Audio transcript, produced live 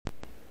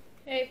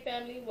Hey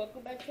family,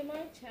 welcome back to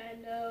my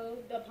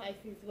channel, The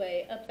Pisces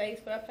Way, a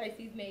place for a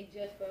Pisces made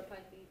just for a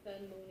Pisces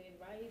sun, moon, and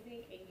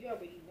rising. And you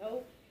already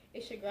know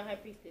it's your girl High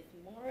Priestess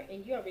Mar,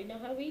 and you already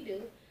know how we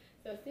do.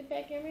 So sit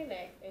back and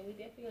relax, and we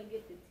definitely gonna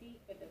get the tea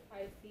for the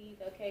Pisces.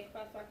 Okay,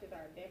 cross watchers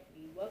are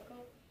definitely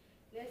welcome.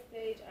 Let's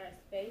stage our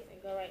space and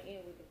go right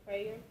in with the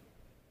prayer.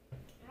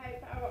 High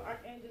power,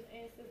 archangels,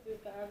 ancestors,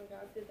 gods, and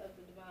goddesses of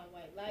the divine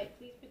white light,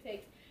 please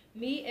protect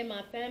me and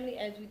my family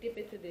as we dip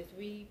into this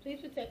read. Please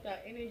protect our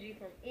energy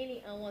from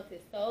any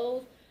unwanted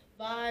souls,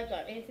 vibes,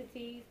 or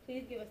entities.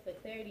 Please give us the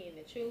clarity and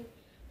the truth.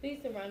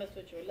 Please surround us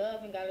with your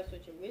love and guide us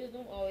with your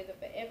wisdom, always and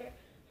forever.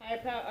 Higher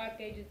power,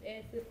 archangels,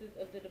 ancestors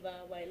of the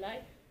divine white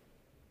light.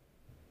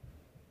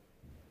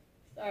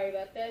 Sorry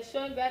about that.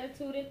 Showing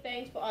gratitude and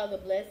thanks for all the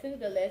blessings,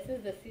 the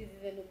lessons, the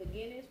seasons, and new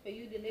beginnings, for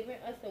you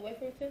delivering us away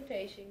from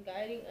temptation,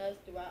 guiding us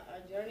throughout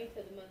our journey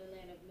to the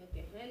motherland of milk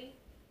and honey.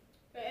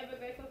 Forever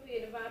grateful for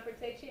your divine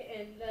protection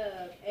and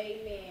love.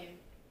 Amen.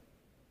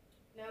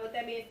 Now, with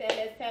that being said,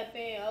 let's tap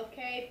in.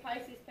 Okay,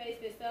 Pisces,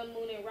 Pisces, Sun,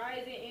 Moon, and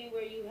Rising.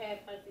 Anywhere you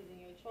have Pisces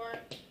in your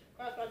chart,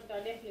 cross watchers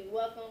are definitely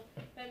welcome.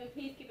 Family,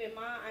 please keep in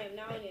mind, I am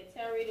not only a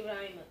tarot reader, but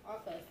I am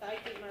also a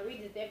psychic. My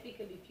readings definitely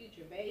could be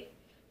future based.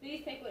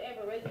 Please take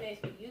whatever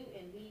resonates with you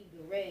and leave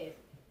the rest.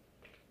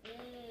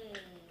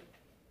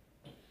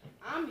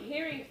 I'm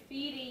hearing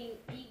feeding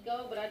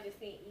ego, but I just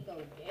seen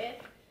ego death.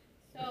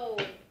 So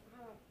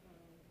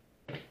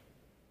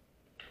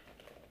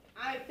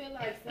I feel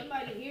like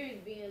somebody here is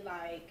being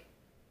like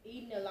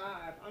eaten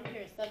alive. I'm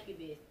hearing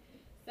succubus.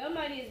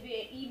 Somebody is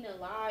being eaten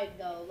alive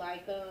though.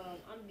 Like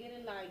I'm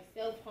getting like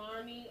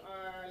self-harming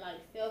or like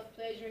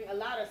self-pleasuring. A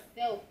lot of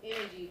self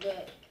energy,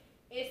 but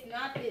it's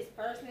not this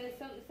person.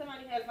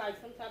 Somebody has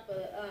like some type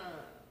of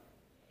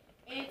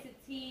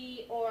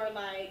entity or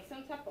like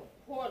some type of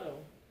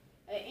portal,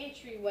 an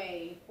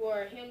entryway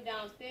for him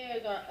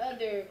downstairs or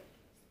other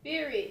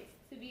spirits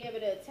to be able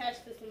to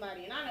attach to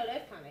somebody. And I know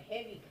that's kind of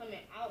heavy coming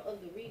out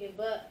of the reading,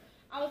 but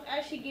I was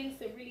actually getting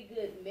some really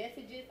good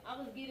messages. I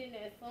was getting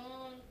that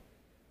song,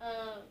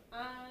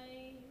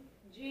 I'm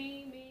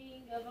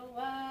dreaming of a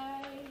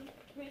white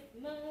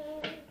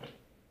Christmas,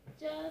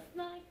 just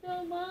like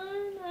the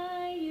one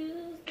I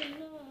used to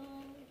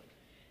know.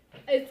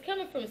 It's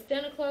coming from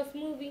Santa Claus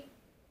movie.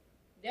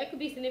 That could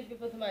be significant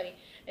for somebody.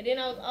 And then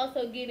I was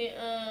also getting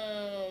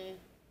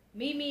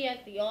meet me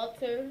at the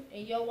altar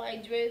in your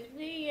white dress.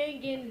 We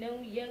ain't getting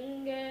no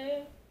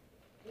younger.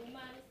 We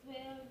might as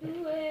well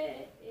do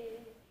it.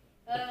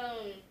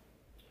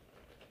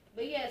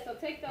 But yeah, so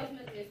take those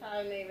messages how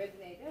it may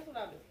resonate. That's what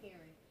I was hearing.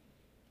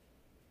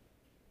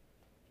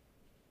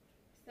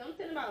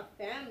 Something about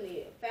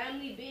family.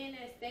 Family being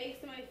at stake.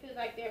 Somebody feels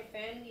like their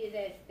family is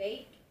at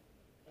stake.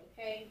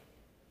 Okay?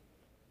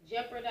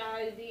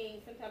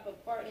 Jeopardizing some type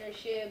of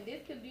partnership.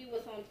 This could be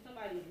what's on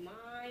somebody's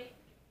mind.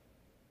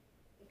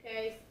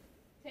 Okay?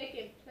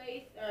 Taking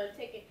place or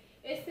taking,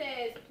 it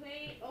says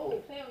play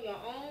on your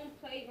own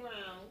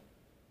playground,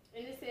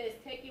 and it says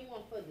taking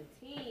one for the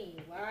team.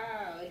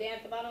 Wow. And then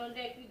at the bottom of the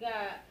deck we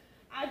got,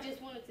 I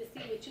just wanted to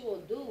see what you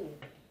will do.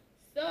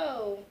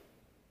 So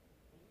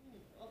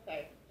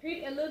okay,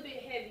 pretty a little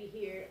bit heavy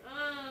here.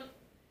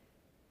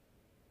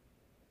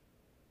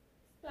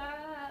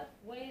 Stop,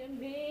 wait a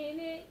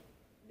minute,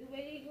 the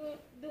way you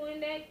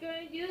doing that,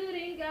 girl, you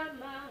done got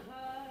my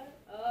heart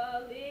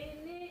all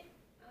in it.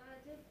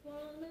 Just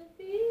wanna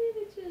be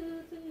with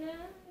you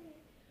tonight.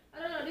 I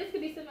don't know, this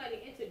could be somebody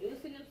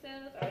introducing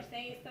themselves or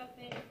saying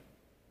something.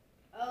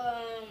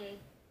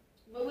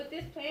 But with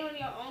this play on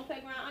your own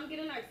playground, I'm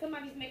getting like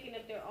somebody's making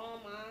up their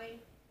own mind,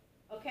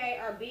 okay,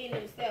 or being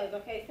themselves,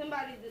 okay.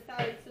 Somebody's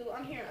decided to,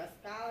 I'm hearing a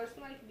scholar,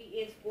 somebody could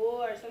be in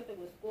school or something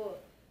with school,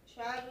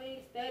 traveling,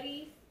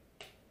 studies,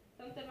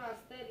 something about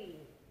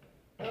studying,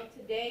 up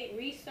to date,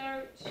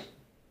 research,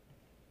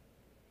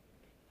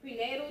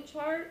 prenatal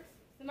charts.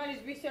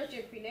 Somebody's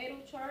researching prenatal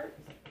charts.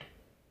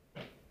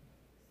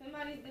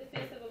 Somebody's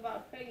defensive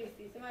about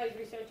pregnancy. Somebody's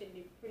researching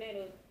the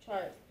prenatal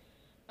charts.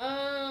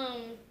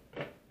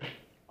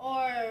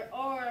 Or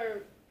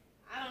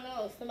I don't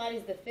know.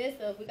 Somebody's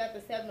defensive. We got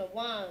the Seven of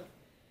Wands.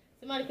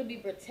 Somebody could be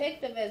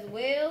protective as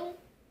well.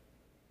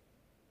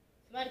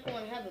 Somebody could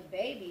want to have a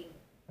baby.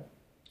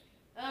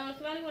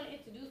 Somebody want to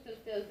introduce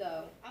themselves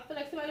though. I feel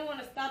like somebody want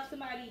to stop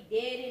somebody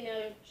dead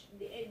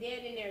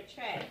in their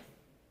tracks.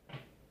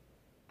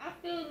 I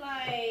feel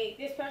like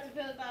this person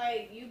feels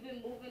like you've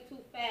been moving too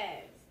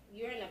fast.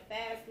 You're in a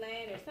fast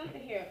lane or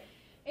something here.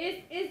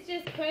 It's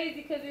just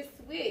crazy because it's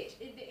switched.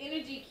 The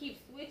energy keeps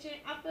switching.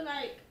 I feel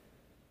like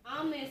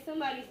I'm in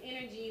somebody's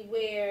energy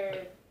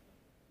where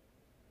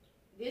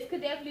this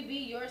could definitely be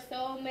your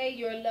soulmate,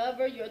 your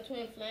lover, your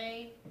twin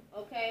flame.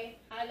 Okay?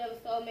 High level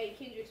soulmate,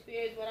 kindred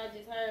spirits, what I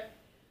just heard.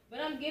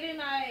 But I'm getting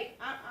like,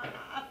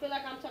 I feel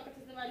like I'm talking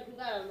to somebody who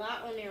got a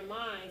lot on their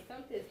mind.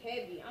 Something's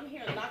heavy. I'm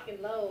hearing lock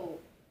and load.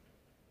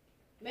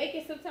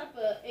 Making some type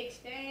of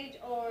exchange,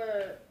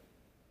 or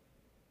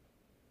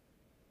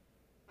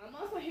I'm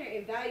also hearing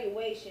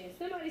evaluation.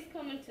 Somebody's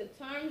coming to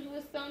terms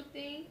with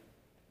something.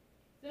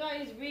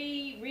 Somebody's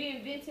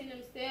reinventing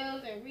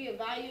themselves and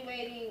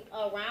reevaluating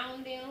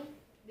around them.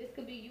 This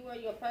could be you or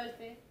your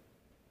person.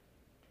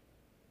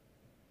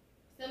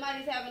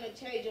 Somebody's having to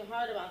change your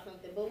heart about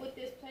something. But with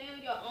this play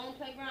on your own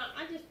playground,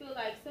 I just feel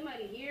like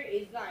somebody here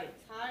is like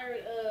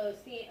tired of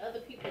seeing other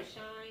people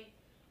shine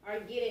or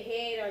get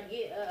ahead or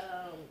get,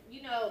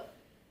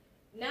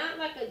 not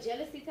like a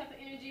jealousy type of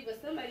energy,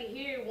 but somebody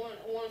here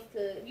wants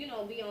to,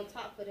 be on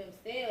top for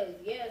themselves.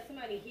 Yeah,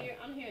 somebody here,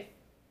 I'm hearing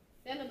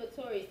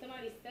celebratory.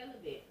 Somebody's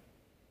celibate.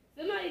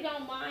 Somebody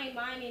don't mind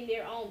minding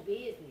their own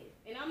business.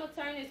 And I'm going to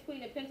turn this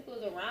Queen of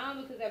Pentacles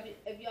around because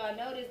if y'all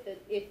notice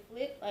that it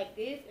flipped like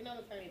this, and I'm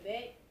going to turn it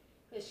back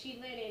because she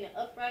landed in the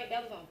upright.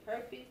 That was on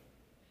purpose.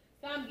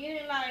 So I'm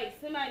getting like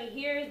somebody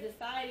here is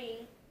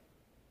deciding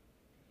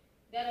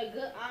that a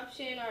good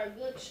option or a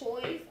good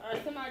choice or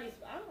somebody's,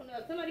 I don't know,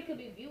 somebody could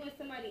be viewing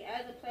somebody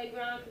as a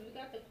playground because we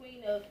got the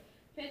Queen of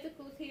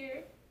Pentacles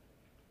here.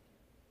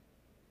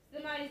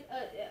 Somebody's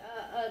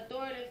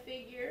authoritative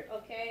figure,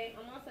 okay?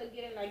 I'm also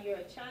getting like you're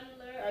a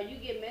channeler or you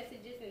get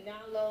messages and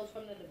downloads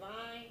from the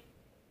divine.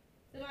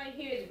 Somebody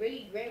here is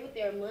really great with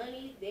their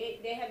money.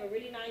 They have a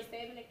really nice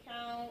saving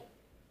account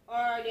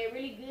or they're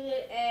really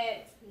good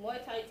at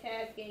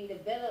multitasking,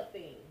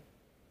 developing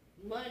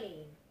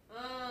money.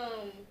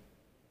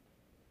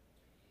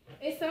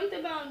 It's something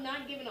about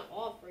not giving an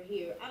offer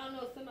here. I don't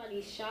know if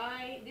somebody's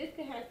shy. This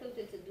could have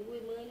something to do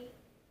with money.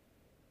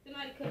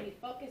 Somebody could be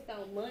focused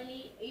on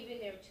money, even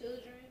their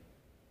children.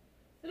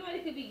 Somebody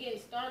could be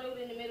getting startled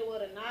in the middle of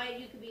the night.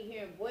 You could be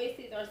hearing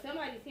voices, or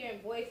somebody's hearing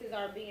voices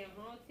are being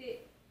haunted.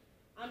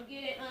 I'm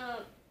getting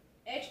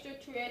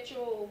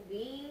extraterrestrial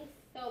beings.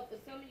 So for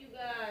some of you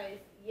guys,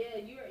 yeah,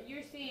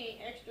 you're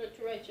seeing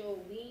extraterrestrial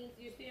beings.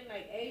 You're seeing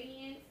like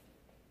aliens.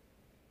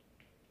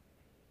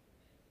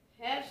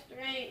 Have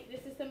strength.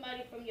 This is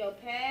somebody from your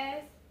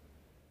past.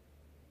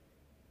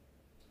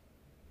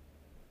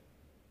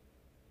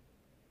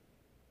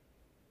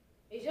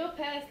 Is your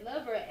past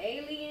lover an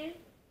alien?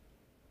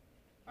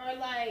 Or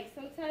like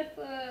some type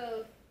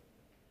of,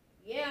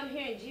 I'm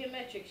hearing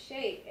geometric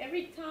shape.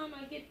 Every time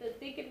I get to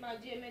thinking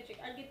about geometric,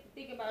 I get to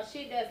think about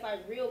shit that's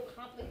like real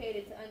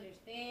complicated to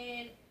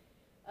understand.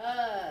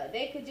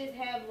 They could just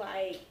have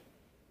like,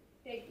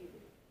 thank you.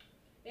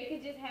 They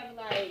could just have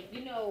like,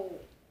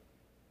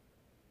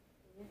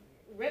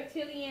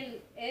 reptilian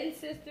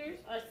ancestors,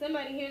 or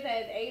somebody here that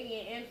has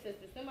alien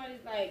ancestors.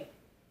 Somebody's like,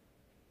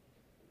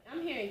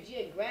 I'm hearing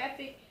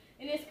geographic.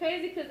 And it's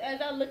crazy because as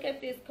I look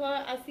at this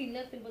card, I see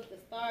nothing but the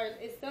stars.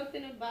 It's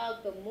something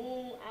about the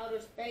moon,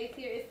 outer space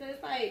here. It's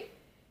just like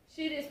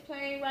shit is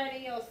playing right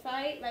in your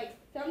sight. Like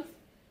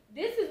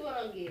this is what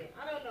I'm getting.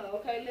 I don't know.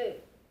 Okay,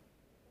 look.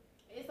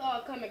 It's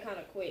all coming kind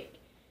of quick.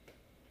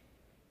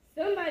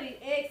 Somebody's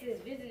ex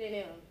is visiting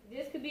them.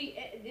 This could be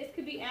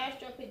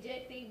astral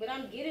projecting, but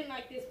I'm getting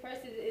like this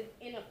person is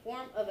in a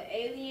form of an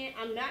alien.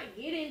 I'm not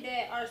getting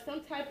that or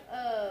some type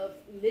of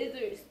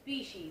lizard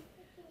species.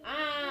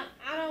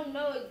 I don't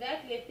know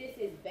exactly if this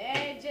is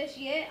bad just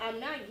yet. I'm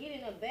not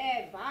getting a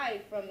bad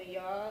vibe from it,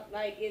 y'all.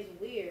 Like, it's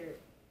weird.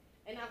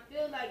 And I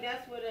feel like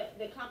that's where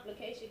the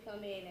complication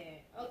come in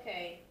at.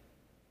 Okay.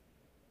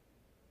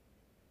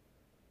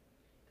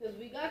 Because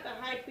we got the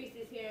High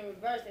Priestess here in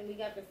reverse and we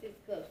got the Six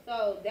Cups.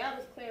 So that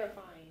was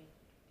clarifying.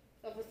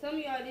 So for some of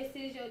y'all, this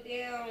is your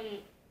damn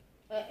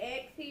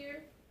ex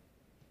here.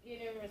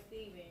 Getting and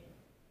receiving.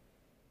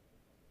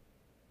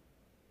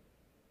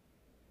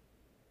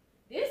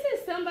 This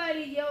is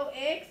somebody your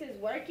ex is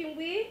working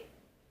with.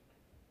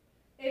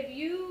 If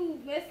you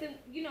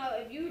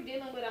if you're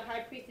dealing with a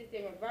High Priestess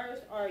in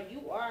reverse, or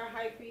you are a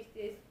High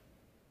Priestess,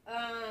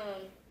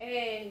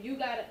 and you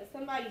got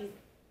somebody's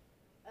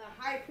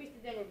a High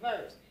Priestess in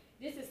reverse.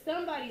 This is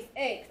somebody's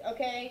ex,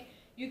 okay?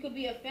 You could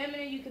be a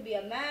feminine, you could be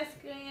a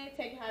masculine,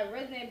 take how it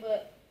resonates,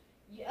 but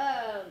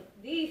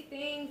these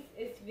things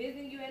is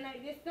visiting you at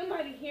night. This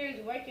somebody here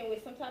is working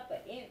with some type of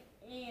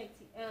ENT.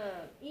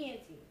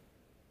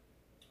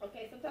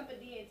 Okay, some type of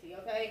deity,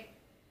 okay?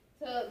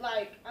 To,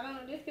 like, I don't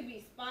know, this could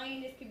be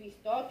spying, this could be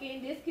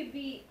stalking, this could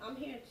be, I'm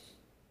hearing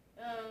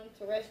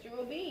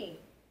terrestrial being.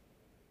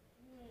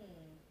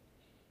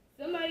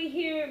 Somebody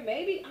here,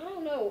 maybe, I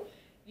don't know.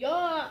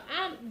 Y'all,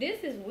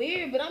 this is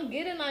weird, but I'm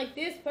getting like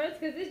this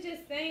first because it's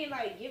just saying,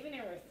 like, giving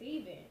and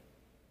receiving.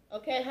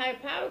 Okay, higher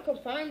power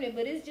confirmed it,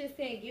 but it's just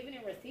saying giving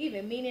and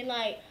receiving, meaning,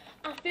 like,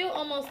 I feel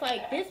almost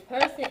like this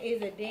person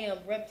is a damn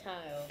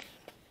reptile.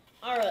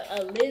 Or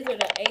a lizard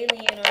or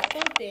alien or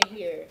something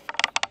here.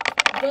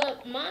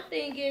 But my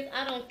thing is,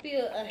 I don't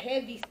feel a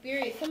heavy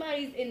spirit.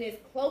 Somebody's in this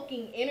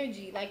cloaking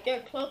energy. Like,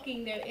 they're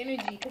cloaking their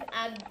energy. Because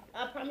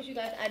I promise you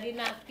guys, I did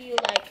not feel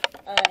like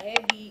a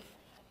heavy,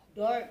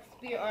 dark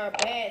spirit or a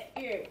bad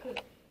spirit. Because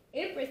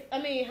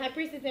High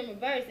Priestess in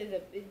reverse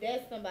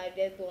that's somebody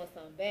that's doing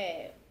something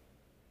bad.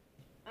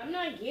 I'm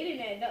not getting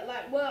that.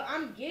 Like, well,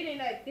 I'm getting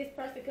like this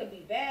person could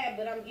be bad,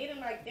 but I'm getting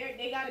like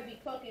they got to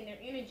be cloaking their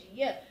energy.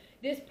 Yeah.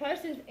 This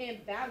person's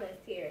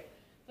imbalanced here.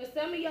 For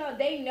some of y'all,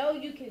 they know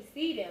you can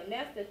see them.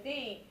 That's the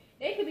thing.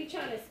 They could be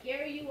trying to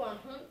scare you or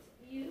hunt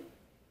you.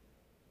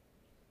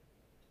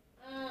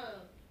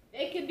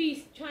 They could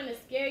be trying to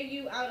scare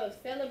you out of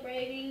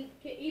celebrating.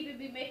 Could even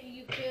be making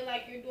you feel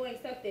like you're doing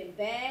something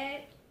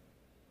bad.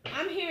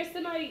 I'm hearing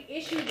somebody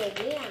issued a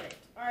warrant.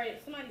 Or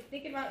somebody's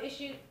thinking about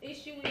issuing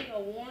a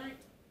warrant.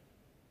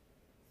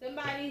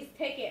 Somebody's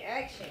taking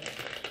action.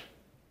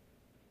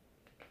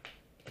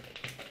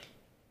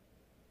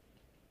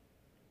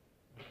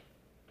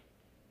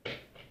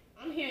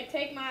 I'm hearing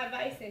take my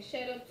advice and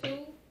shut up too.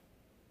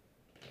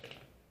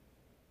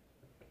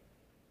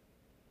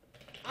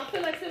 I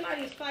feel like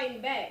somebody's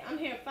fighting back. I'm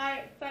hearing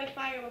fight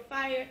fire with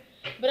fire.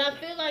 But I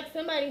feel like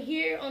somebody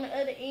here on the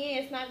other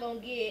end is not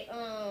going to get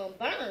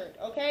burned,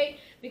 okay?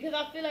 Because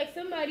I feel like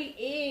somebody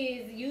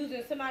is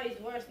using somebody's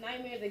worst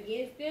nightmares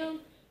against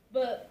them.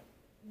 But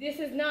this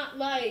is not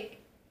like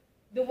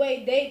the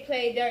way they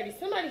play dirty.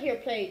 Somebody here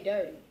played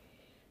dirty.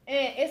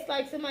 And it's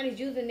like somebody's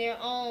using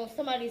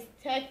somebody's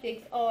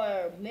tactics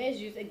or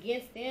measures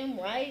against them,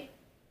 right?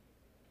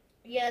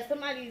 Yeah,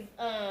 somebody's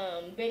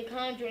been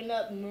conjuring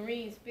up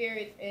marine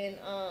spirits and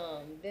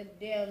the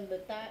damn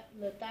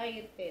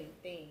Leviathan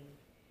thing.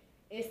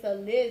 It's a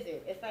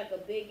lizard. It's like a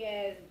big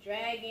ass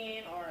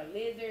dragon or a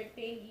lizard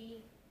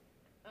thingy.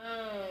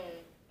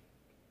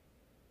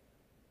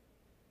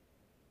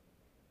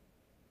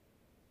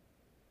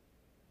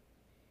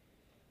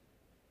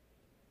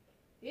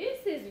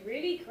 This is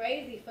really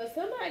crazy for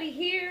somebody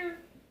here.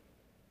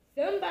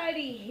 One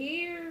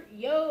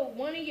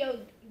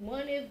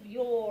of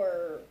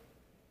your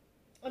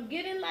I'm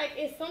getting like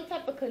it's some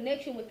type of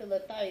connection with the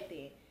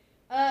Leviathan.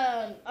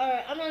 Or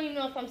I don't even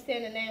know if I'm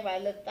saying the name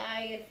right.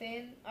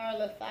 Leviathan or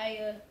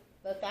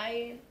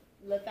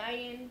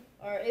Leviathan,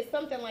 or it's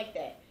something like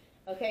that.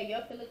 Okay,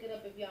 y'all can look it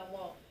up if y'all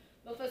want.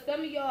 But for some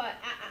of y'all,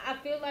 I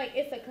feel like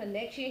it's a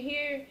connection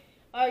here.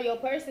 Or your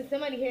person,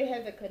 somebody here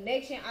has a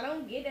connection. I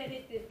don't get that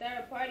it's this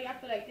third party. I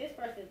feel like this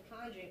person's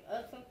conjuring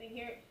up something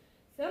here.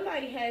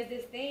 Somebody has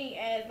this thing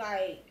as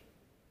like,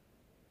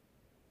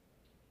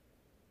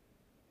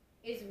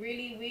 it's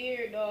really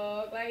weird,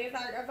 dog. Like it's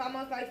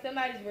almost like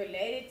somebody's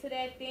related to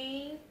that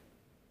thing,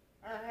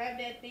 or have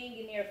that thing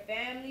in their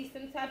family,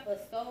 some type of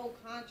soul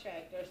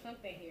contract or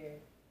something here.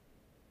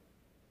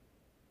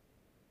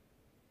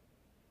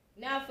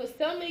 Now, for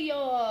some of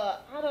y'all,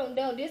 I don't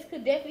know. This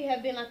could definitely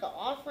have been like an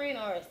offering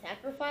or a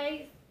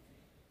sacrifice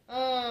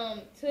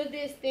to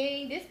this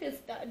thing. This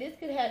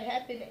could have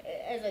happened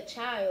as a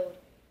child,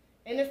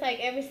 and it's like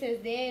ever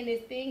since then,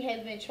 this thing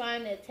has been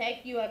trying to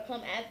attack you or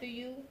come after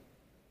you.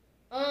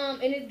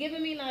 And it's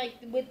giving me like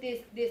with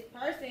this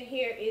person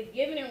here is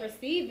giving and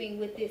receiving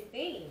with this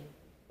thing.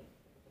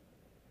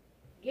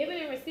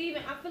 Giving and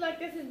receiving. I feel like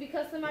this is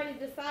because somebody's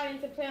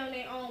deciding to play on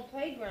their own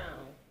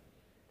playground.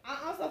 I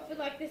also feel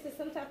like this is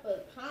some type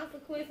of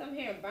consequence. I'm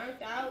hearing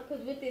burnt out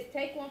because with this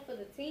take one for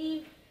the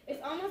team,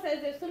 it's almost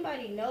as if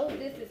somebody knows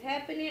this is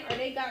happening or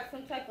they got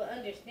some type of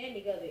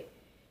understanding of it.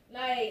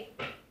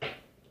 Like,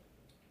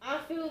 I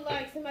feel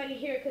like somebody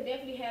here could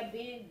definitely have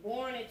been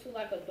born into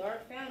like a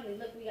dark family.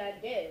 Look, we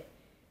got death.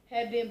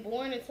 Have been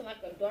born into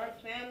like a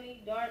dark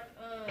family,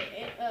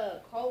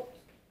 cult.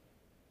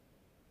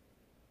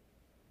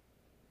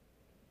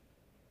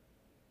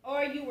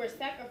 Or you were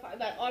sacrificed,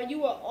 like, or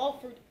you were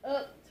offered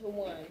up to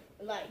one,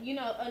 like,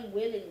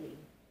 unwillingly.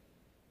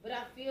 But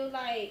I feel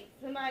like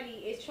somebody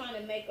is trying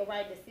to make a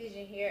right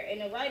decision here. And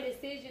the right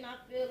decision, I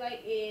feel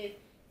like, is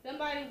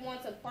somebody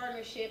wants a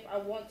partnership or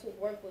wants to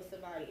work with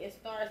somebody and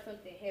start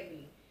something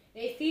heavy.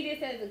 They see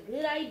this as a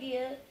good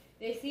idea.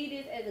 They see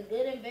this as a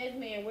good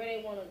investment and where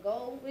they want to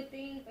go with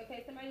things.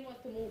 Okay, somebody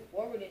wants to move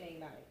forward in their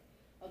life,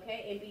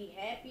 okay, and be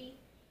happy.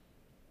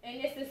 And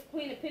this is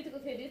Queen of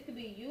Pentacles here. This could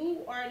be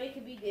you or it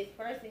could be this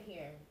person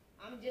here.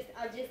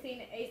 I just seen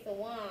the Ace of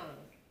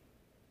Wands.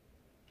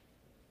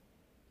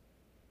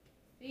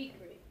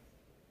 Secrets.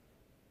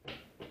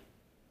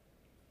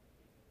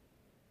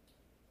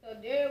 So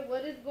there,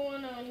 what is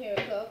going on here?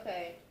 So,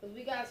 okay, because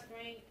we got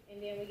strength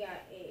and then we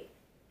got eggs.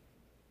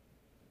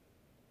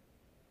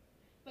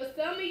 For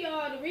some of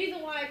y'all, the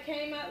reason why it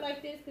came out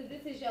like this, because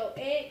this is your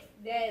ex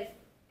that's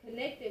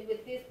connected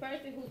with this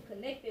person who's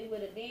connected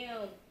with a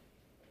damn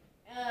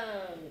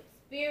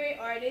spirit,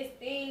 or this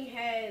thing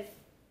has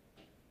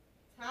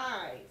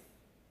ties.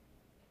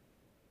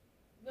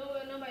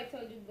 Nobody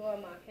told you to blow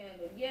out my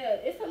candle. Yeah,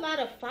 it's a lot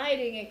of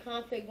fighting and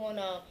conflict going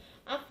on.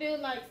 I feel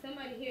like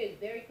somebody here is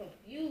very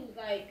confused,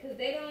 like, because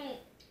they don't,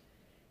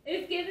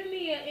 it's giving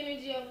me an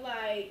energy of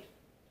like,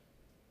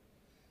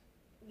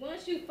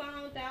 once you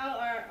found out,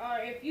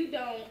 or if you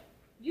don't,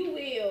 you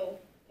will.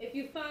 If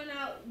you find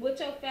out what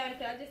your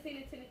family, I just seen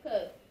it in the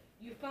cup.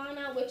 You found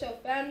out what your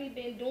family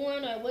been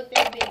doing or what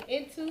they've been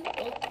into.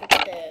 Oh, look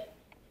at that.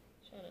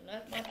 Trying to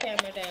knock my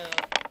camera down.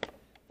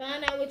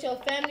 Find out what your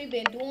family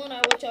been doing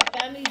or what your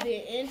family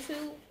been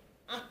into.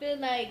 I feel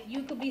like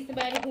you could be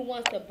somebody who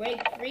wants to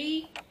break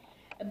free.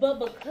 But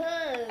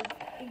because,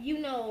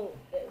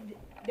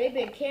 they've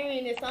been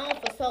carrying this on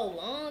for so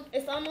long,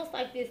 it's almost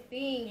like this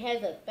thing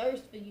has a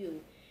thirst for you.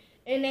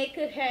 And they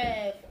could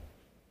have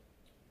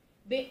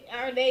been,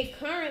 or they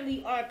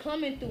currently are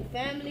coming through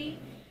family.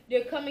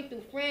 They're coming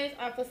through friends.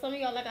 Or for some of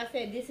y'all, like I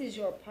said, this is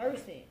your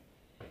person.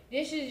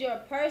 This is your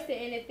person,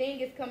 and the thing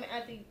is coming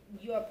after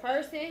your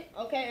person,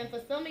 okay? And for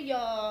some of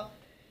y'all,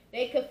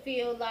 they could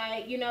feel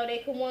like, you know, they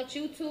could want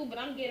you to, but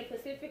I'm getting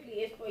specifically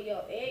it's for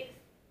your ex,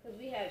 because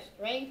we have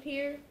strength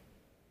here.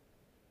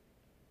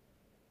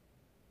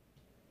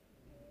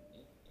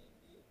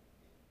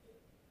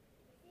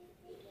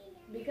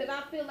 Because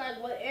I feel like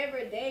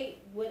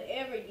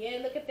yeah,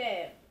 look at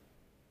that.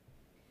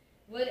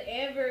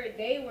 Whatever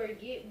they were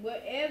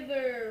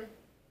whatever,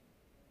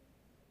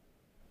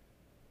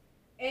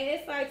 and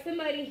it's like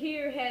somebody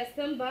here has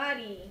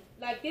somebody,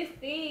 like this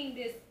thing,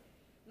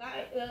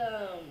 like,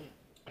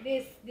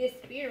 this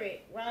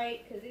spirit,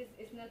 right? Because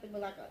it's nothing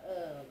but like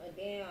a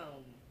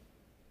damn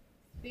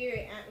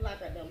spirit, like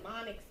a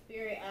demonic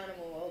spirit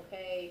animal,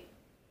 okay?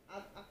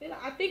 I feel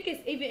like, I think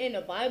it's even in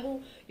the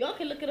Bible. Y'all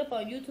can look it up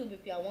on YouTube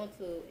if y'all want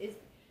to. It's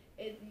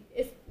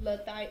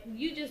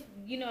you just,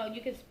 you know,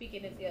 you can speak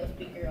it into your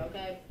speaker,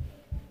 okay?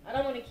 I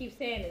don't want to keep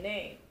saying the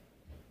name,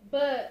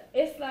 but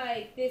it's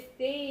like this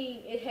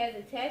thing. It has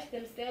attached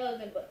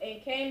themselves and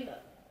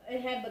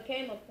have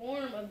became a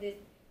form of this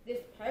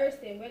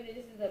person, whether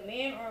this is a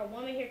man or a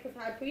woman here, because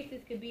High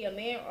Priestess could be a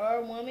man or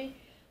a woman,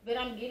 but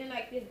I'm getting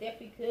like this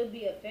definitely could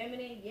be a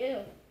feminine.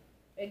 Yeah,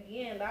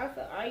 again, lots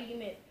of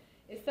arguments.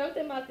 It's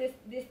something about this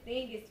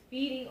thing is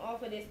feeding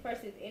off of this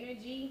person's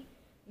energy,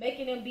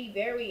 making them be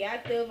very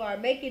active or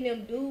making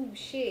them do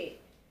shit.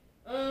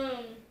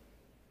 And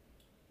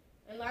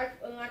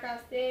like I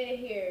said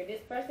here,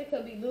 this person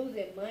could be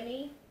losing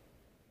money.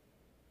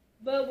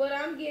 But what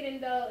I'm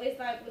getting though is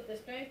like with the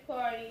strength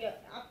card,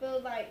 I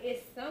feel like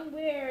it's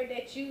somewhere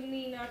that you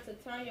need not to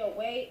turn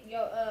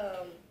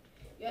yourself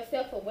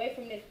away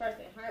from this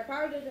person. Higher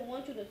power doesn't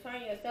want you to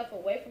turn yourself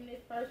away from this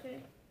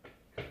person.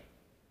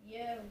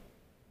 Yeah.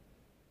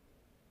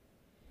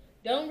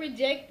 Don't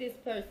reject this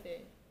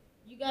person.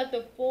 You got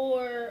the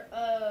 4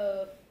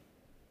 of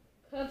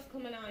Cups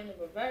coming out in the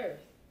reverse.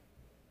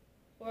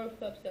 4 of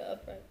Cups, the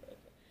upright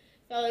person.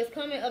 So it's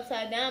coming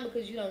upside down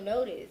because you don't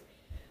notice.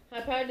 High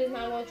power does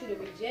not want you to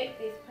reject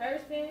this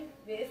person.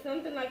 There's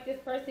something like this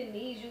person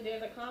needs you.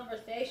 There's a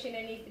conversation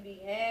that needs to be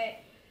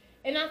had.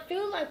 And I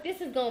feel like this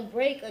is going to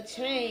break a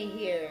chain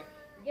here.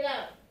 Get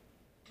out.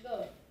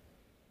 Go.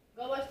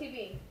 Go watch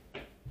TV.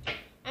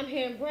 I'm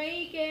hearing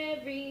break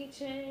every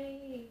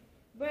chain.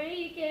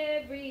 Break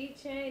every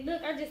chain.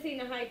 Look, I just seen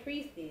the High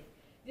Priestess.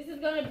 This is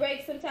going to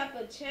break some type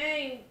of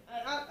chain.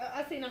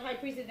 I seen the High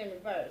Priestess in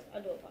reverse.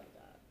 I do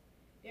apologize.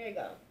 There you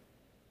go.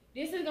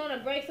 This is going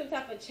to break some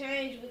type of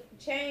chain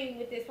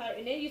with this High.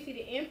 And then you see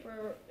the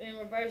Emperor in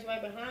reverse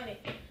right behind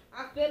it.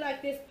 I feel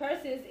like this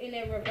person's in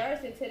a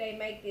reverse until they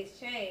make this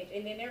change.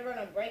 And then they're going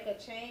to break a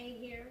chain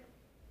here.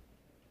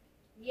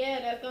 Yeah,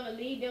 that's going to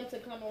lead them to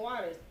calmer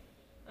waters.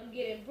 I'm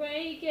getting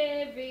break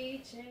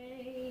every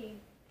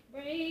chain.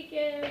 Break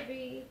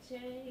every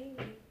chain,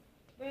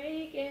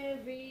 break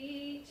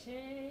every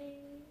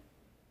chain.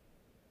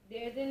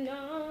 There's an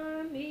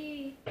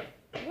army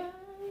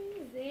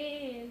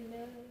rising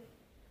up.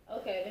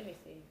 Okay, let me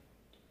see.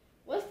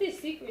 What's this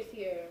secrets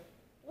here?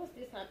 What's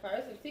this high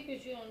power? Some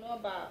secrets you don't know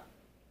about.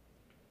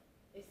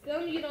 It's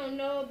something you don't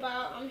know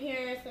about. I'm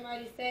hearing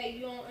somebody say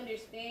you don't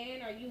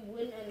understand or you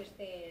wouldn't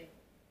understand.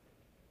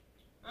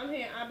 I'm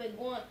hearing I've been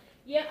going.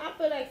 Yeah, I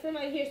feel like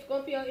somebody here,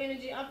 Scorpio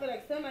energy, I feel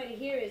like somebody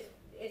here is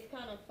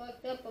kind of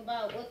fucked up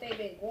about what they've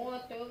been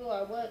going through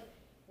or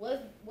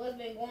what's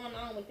been going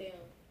on with them.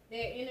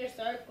 Their inner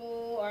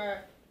circle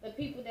or the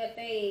people that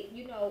they,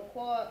 you know,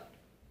 caught.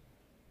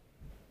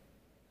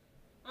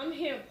 I'm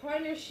hearing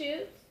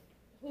partnerships,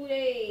 who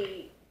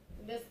they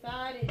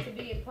decided to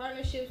be in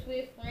partnerships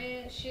with,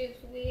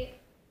 friendships with.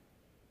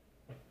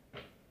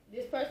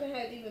 This person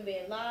has even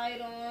been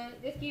lied on.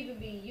 This could even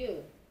be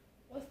you.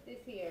 What's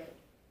this here?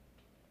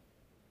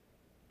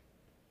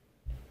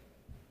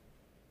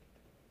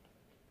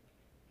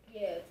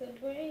 Yeah, to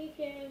break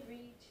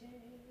every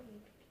chain,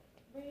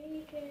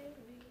 break every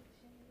chain,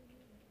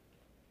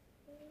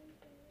 break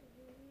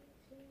every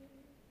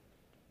chain.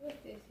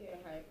 What's this here,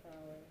 high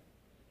power?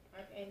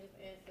 Archangels,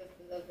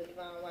 ancestors of the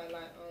divine white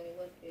light only.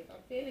 What's this?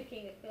 I'm seeing the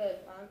King of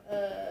Cups.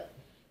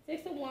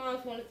 6 of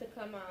Wands wanted to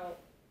come out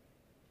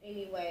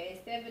anyway, and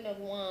 7 of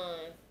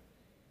Wands.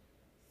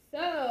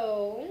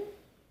 So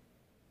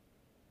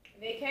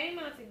they came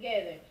out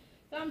together.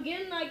 So I'm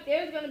getting like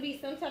there's gonna be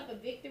some type of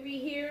victory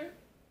here.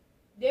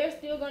 There's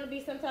still going to be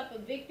some type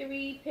of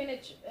victory,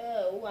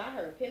 I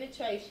heard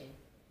penetration.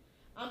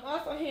 I'm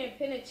also hearing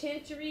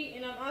penitentiary,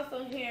 and I'm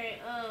also hearing,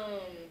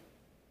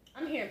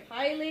 I'm hearing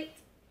pilot.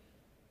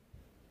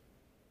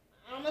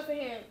 I'm also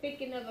hearing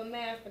thinking of a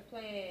master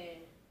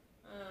plan.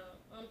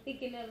 I'm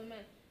thinking of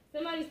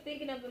somebody's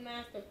thinking of a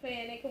master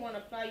plan. They can want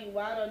to fly you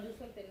out or do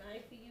something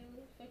nice for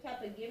you. Some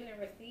type of giving and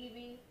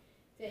receiving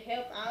to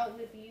help out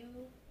with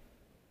you.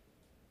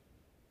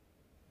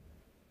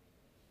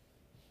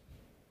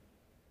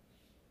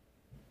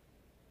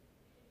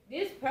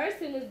 This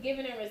person was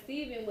giving and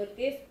receiving with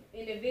this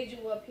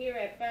individual up here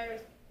at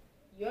first.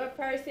 Your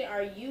person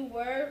or you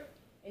were.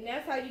 And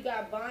that's how you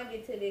got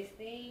bonded to this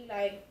thing.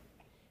 Like,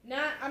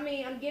 Not, I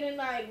mean, I'm getting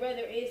like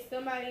whether it's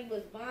somebody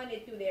was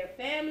bonded through their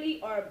family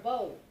or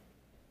both.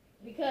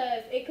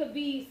 Because it could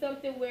be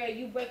something where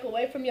you break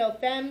away from your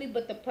family,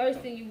 but the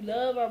person you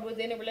love or was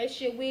in a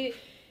relationship with,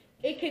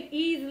 it could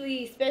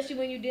easily, especially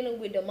when you're dealing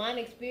with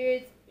demonic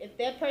spirits, if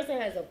that person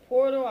has a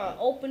portal or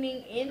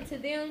opening into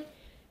them,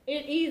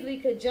 it easily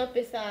could jump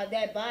inside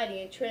that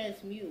body and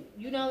transmute.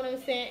 You know what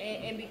I'm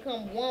saying? And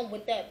become one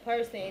with that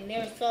person and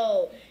their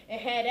soul. And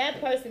have that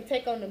person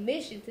take on the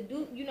mission to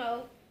do, you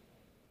know,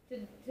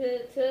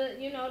 to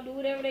you know, do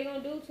whatever they're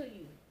going to do to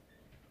you.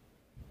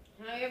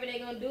 However they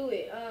gonna do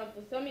it.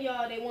 For some of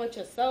y'all, they want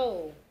your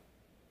soul.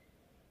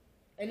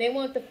 And they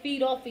want to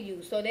feed off of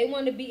you. So they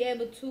want to be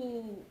able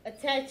to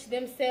attach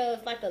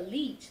themselves like a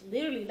leech.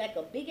 Literally, like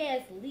a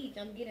big-ass leech.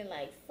 I'm getting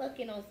like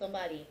sucking on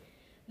somebody.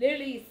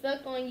 Literally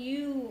suck on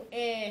you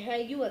and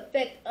have you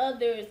affect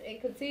others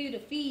and continue to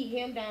feed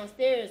him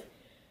downstairs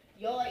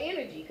your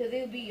energy. Because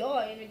it would be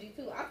your energy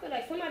too. I feel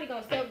like somebody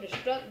gonna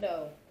self-destruct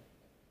though.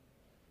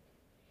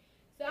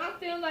 So I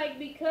feel like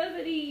because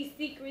of these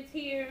secrets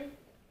here,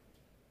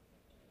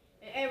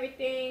 and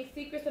everything,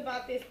 secrets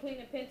about this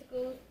Queen of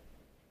Pentacles,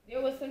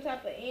 there was some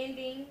type of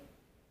ending.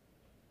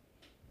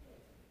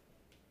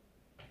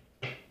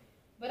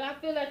 But I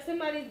feel like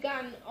somebody's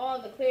gotten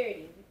all the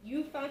clarity.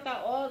 You found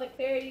out all the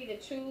clarity, the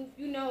truth.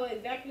 You know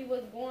exactly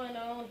what's going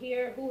on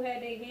here. Who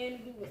had their hand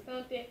to do with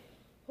something.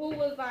 Who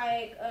was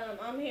like,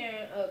 I'm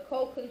hearing a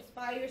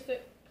co-conspirator.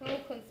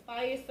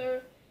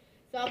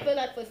 So I feel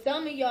like for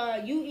some of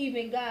y'all, you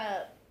even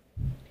got,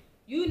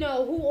 you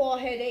know who all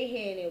had their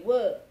hand in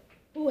what.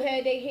 Who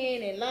had their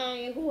hand in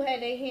lying, who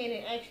had their hand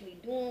in actually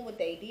doing what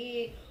they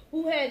did,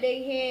 who had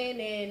their hand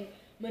in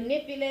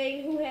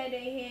manipulating, who had their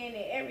hand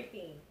in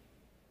everything.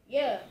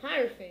 Yeah,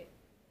 Hierophant.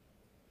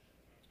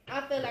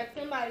 I feel like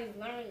somebody's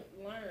learned.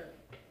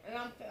 And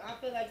I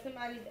feel like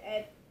somebody's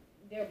at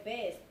their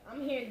best.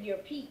 I'm hearing your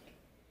peak.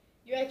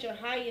 You're at your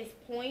highest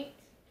point.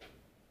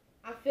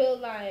 I feel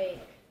like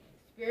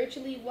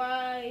spiritually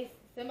wise,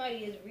 somebody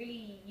is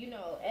really, you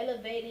know,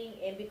 elevating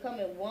and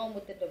becoming one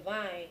with the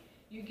divine.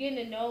 You're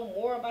getting to know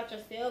more about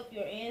yourself,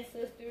 your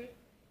ancestors,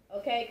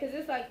 okay? Because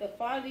it's like the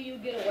farther you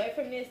get away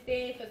from this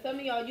thing, for some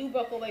of y'all, you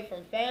broke away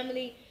from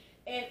family.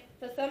 And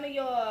for some of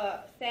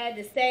y'all, sad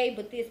to say,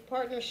 but this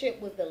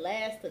partnership was the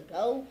last to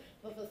go.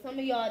 But for some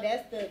of y'all,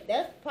 that's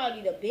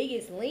probably the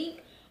biggest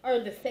link, or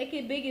the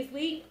second biggest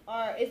link,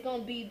 or it's going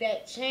to be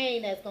that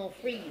chain that's going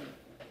to free you,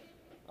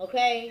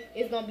 okay?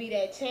 It's going to be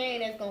that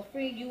chain that's going to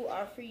free you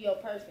or free your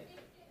person.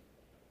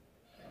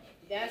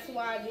 That's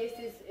why this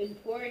is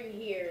important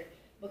here.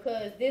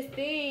 Because this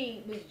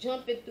thing was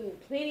jumping through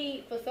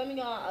plenty. For some of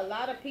y'all, a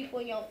lot of people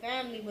in your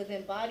family was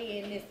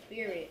embodying this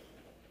spirit.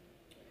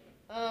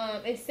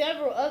 And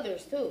several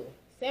others too.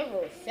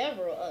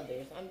 Several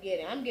others. I'm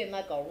getting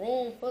like a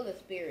room full of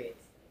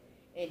spirits.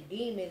 And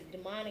demons,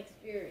 demonic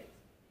spirits.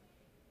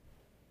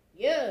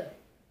 Yeah.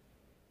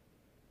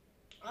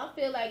 I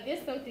feel like this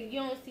is something you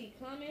don't see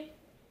coming.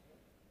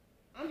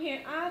 I'm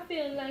hearing, I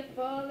feel like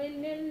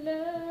falling in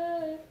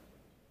love.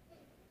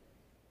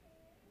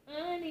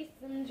 I need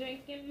some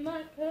drink in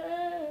my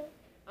cup.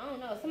 I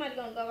don't know. Somebody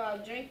gonna go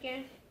out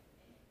drinking.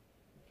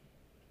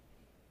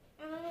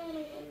 I don't know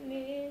what I'm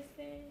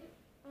missing.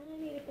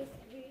 I need a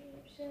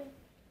prescription.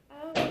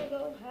 I wanna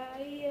go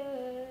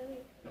higher.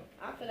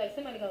 I feel like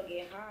somebody gonna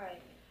get high.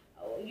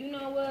 Oh, you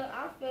know what?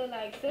 I feel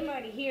like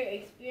somebody here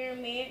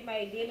experiment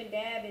by dib and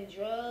dab in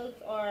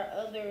drugs or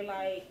other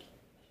like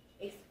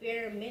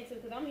experimental.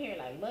 Cause I'm hearing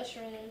like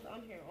mushrooms.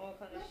 I'm hearing all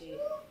kind of shit.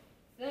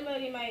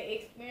 Somebody might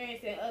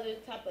experience other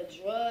type of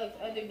drugs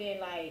other than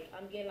like,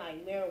 I'm getting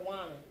like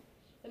marijuana.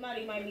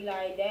 Somebody might be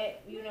like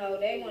that, you know,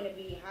 they want to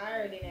be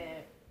higher than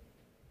that.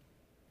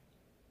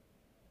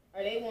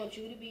 Or they want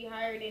you to be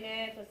higher than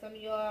that. For some of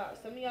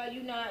y'all,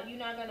 you're not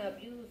gonna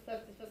abuse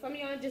substance. For some of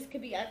y'all, it just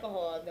could be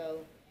alcohol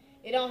though.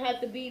 It don't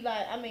have to be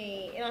like, I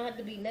mean, it don't have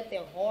to be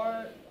nothing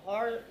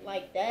hard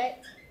like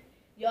that,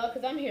 y'all.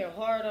 Cause I'm hearing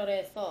hard or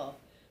that soft.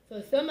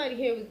 So somebody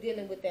here was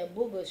dealing with that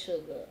booger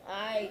sugar.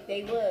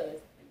 They was.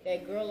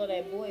 That girl or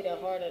that boy,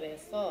 that hard or that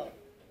soft.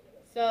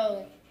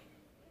 So,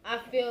 I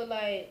feel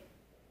like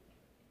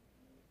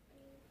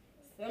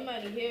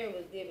somebody here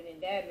was dipping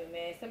and dabbing,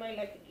 man. Somebody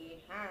like to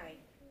get high.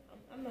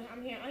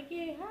 I'm hearing, I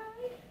get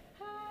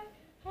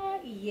high.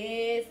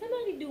 Yeah,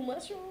 somebody do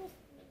mushrooms.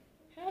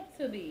 Have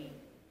to be.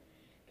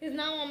 Because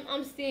now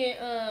I'm seeing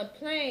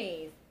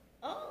planes.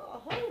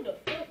 Oh, hold the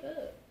fuck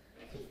up.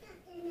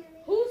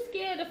 Who's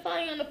scared to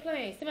fly on the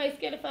plane? Somebody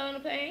scared to fly on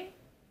the plane?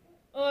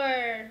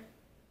 Or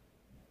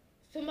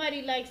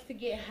somebody likes to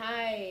get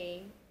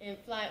high and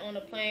fly on a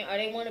plane, or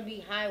they want to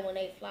be high when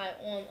they fly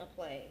on a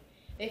plane.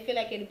 They feel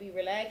like it'll be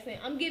relaxing.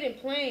 I'm getting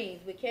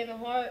planes with Kevin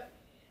Hart,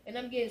 and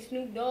I'm getting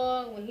Snoop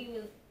Dogg when he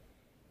was,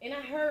 and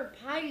I heard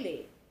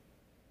pilot.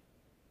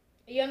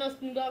 Y'all know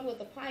Snoop Dogg was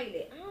a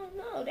pilot. I don't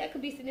know. That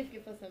could be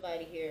significant for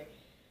somebody here.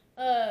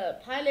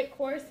 Pilot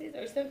courses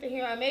or something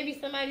here, or maybe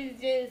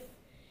somebody's just.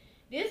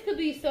 This could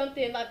be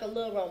something like a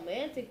little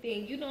romantic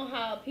thing. You know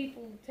how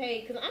people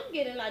take, because I'm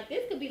getting like,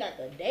 this could be like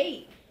a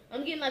date.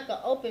 I'm getting like an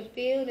open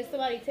field and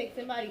somebody takes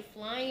somebody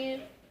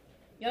flying.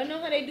 Y'all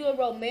know how they do a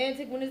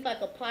romantic when it's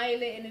like a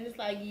pilot and then it's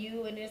like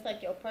you and then it's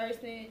like your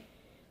person.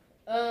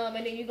 And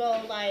then you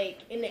go like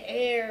in the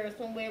air or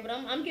somewhere. But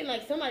I'm getting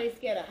like somebody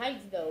scared of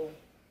heights though.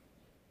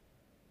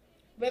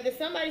 Whether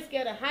somebody's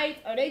scared of heights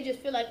or they just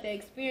feel like the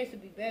experience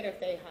would be better if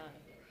they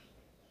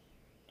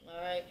high.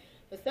 Alright?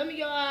 For some of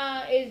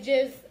y'all, it's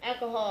just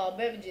alcohol,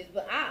 beverages.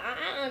 But I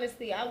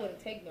honestly, I wouldn't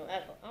take no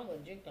alcohol. I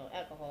wouldn't drink no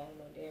alcohol,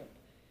 no damn.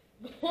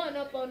 Going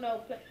up on no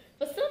plane.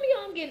 For some of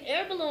y'all, I'm getting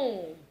air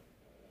balloon.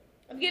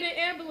 I'm getting an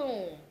air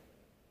balloon.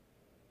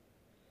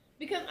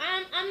 Because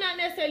I'm not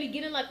necessarily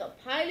getting like a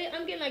pilot.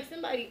 I'm getting like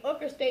somebody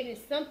orchestrating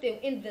something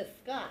in the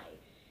sky.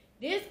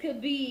 This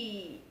could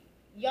be,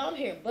 y'all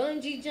hear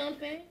bungee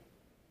jumping.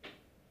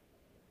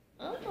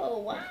 Oh,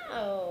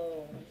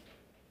 wow.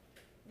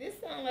 This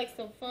sounds like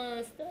some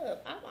fun stuff.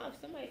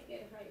 Somebody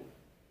scared of heights.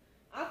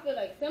 I feel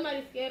like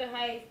somebody scared of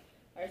heights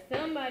or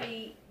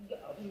somebody,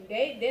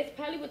 that's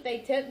probably what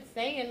they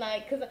saying,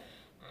 like, because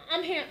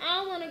I'm hearing,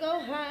 I want to go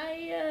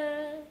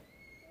higher.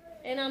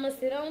 And I'm going to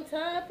sit on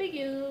top of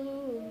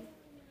you.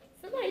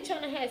 Somebody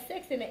trying to have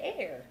sex in the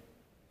air.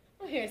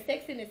 I'm hearing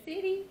sex in the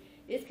city.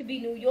 This could be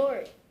New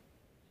York.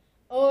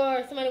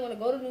 Or somebody want to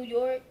go to New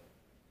York.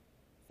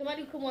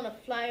 Somebody could want to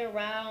fly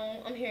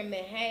around. I'm hearing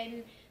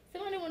Manhattan.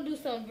 Somebody want to do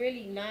something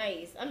really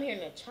nice. I'm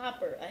hearing a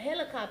chopper, a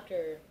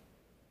helicopter.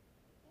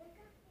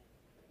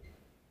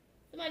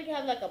 Somebody could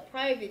have like a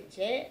private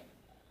jet,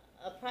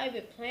 a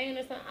private plane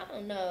or something. I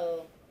don't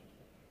know.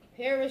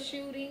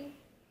 Parachuting.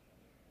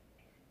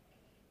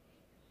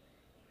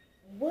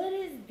 What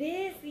is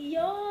this,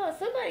 y'all?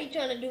 Somebody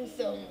trying to do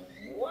some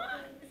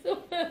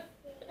what?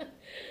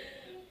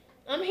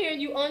 I'm hearing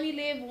you only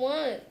live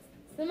once.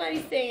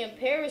 Somebody saying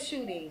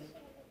parachuting.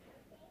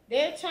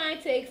 They're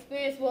trying to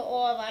experience what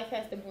all life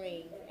has to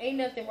bring. Ain't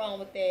nothing wrong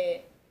with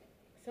that.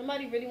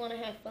 Somebody really want to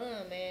have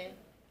fun, man.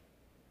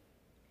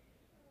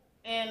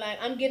 And like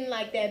I'm getting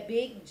like that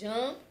big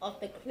jump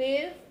off the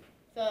cliff.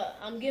 So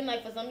I'm getting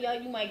like for some of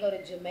y'all, you might go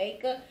to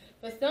Jamaica.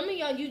 For some of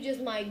y'all, you just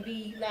might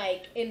be,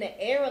 like, in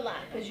the air a lot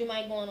because you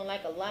might go on,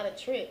 like, a lot of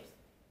trips.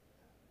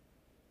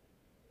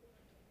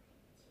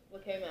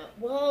 What came out?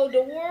 Whoa,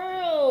 the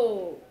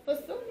world. For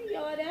some of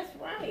y'all, that's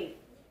right.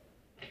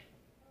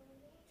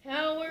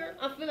 Tower.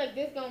 I feel like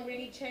this going to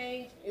really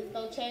change. It's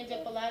going to change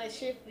up a lot of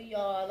shit for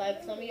y'all.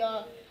 Like, some of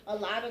y'all, a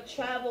lot of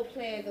travel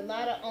plans, a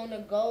lot of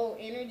on-the-go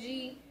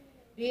energy.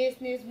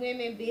 Business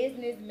women,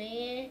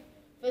 businessmen.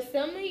 For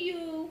some of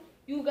you,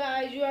 you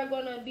guys, you are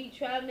going to be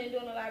traveling,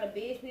 doing a lot of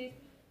business,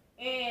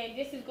 and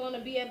this is going to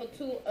be able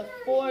to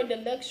afford the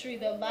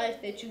luxuries of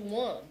life that you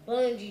want.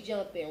 Bungee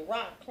jumping,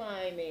 rock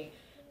climbing,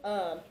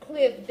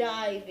 cliff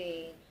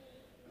diving.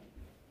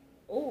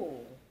 Ooh,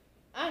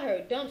 I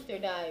heard dumpster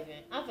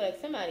diving. I feel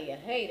like somebody a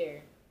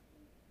hater.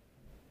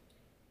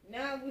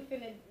 Now we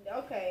finna,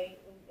 okay,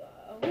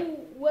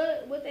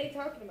 what they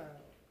talking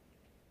about?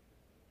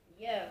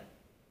 Yeah,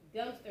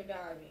 dumpster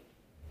diving.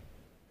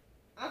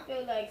 I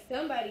feel like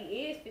somebody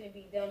is finna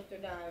be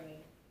dumpster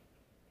diving.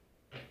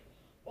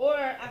 Or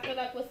I feel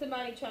like what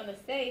somebody trying to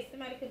say,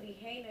 somebody could be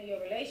hating on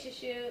your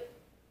relationship.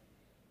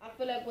 I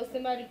feel like what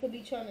somebody could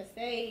be trying to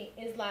say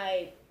is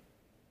like,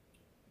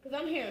 because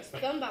I'm hearing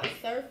something about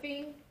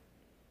surfing.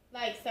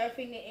 Like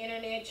surfing the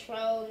internet,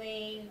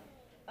 trolling.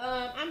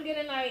 I'm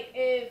getting like,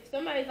 if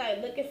somebody's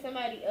like looking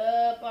somebody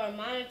up or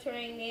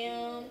monitoring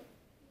them.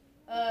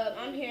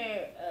 I'm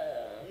hearing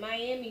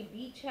Miami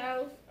Beach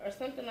House or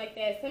something like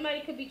that.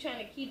 Somebody could be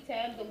trying to keep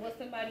tabs of what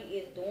somebody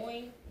is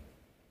doing,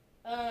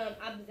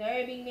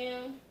 observing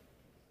them,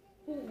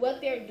 what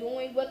they're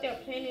doing, what they're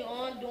planning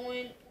on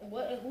doing,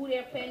 who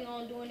they're planning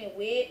on doing it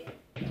with.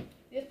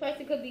 This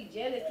person could be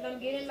jealous, and I'm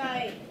getting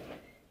like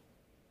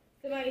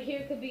somebody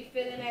here could be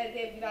feeling as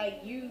if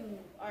like you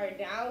are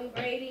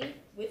downgrading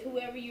with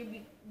whoever you're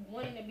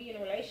wanting to be in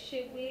a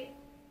relationship with.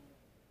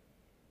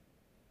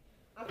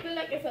 I feel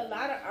like it's a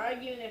lot of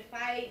arguing and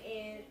fight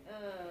and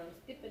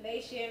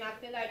stipulation. I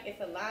feel like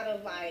it's a lot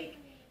of like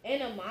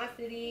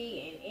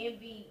animosity and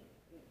envy,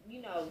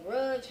 you know,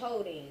 grudge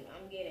holding.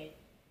 I'm getting.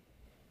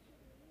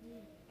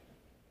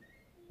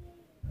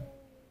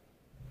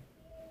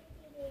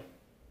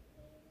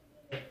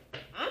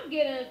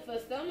 For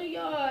some of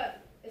y'all,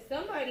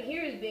 somebody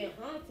here has been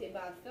haunted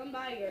by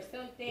somebody or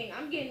something.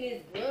 I'm getting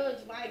this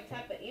grudge-like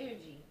type of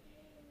energy.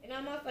 And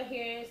I'm also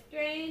hearing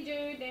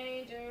stranger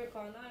danger,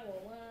 call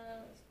 911.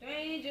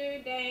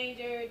 Stranger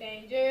danger,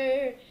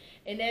 danger.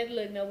 And that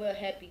look nowhere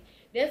happy.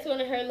 That's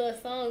one of her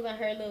little songs on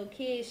her little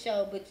kids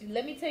show. But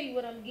let me tell you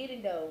what I'm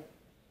getting though.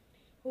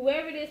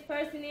 Whoever this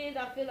person is,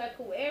 I feel like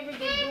whoever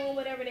been doing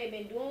whatever they've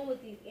been doing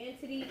with these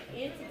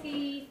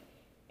entities,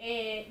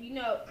 and you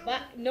know,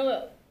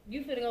 no,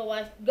 you finna go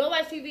watch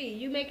TV.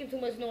 You making too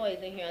much noise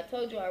in here. I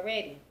told you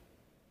already.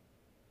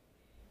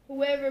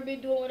 Whoever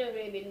been doing whatever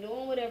they've been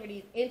doing, whatever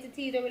these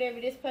entities or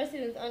whatever, this person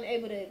is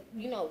unable to,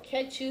 you know,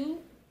 catch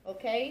you,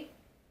 okay?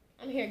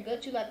 I'm here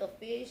gut you like a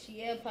fish.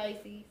 Yeah,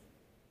 Pisces.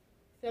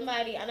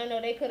 Somebody, I don't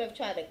know, they could have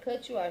tried to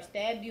cut you or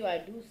stab you or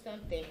do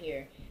something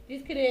here.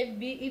 This could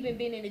have even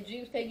been in a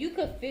dream state. You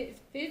could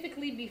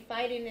physically be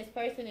fighting this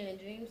person in a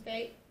dream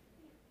state.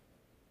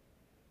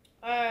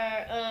 Or,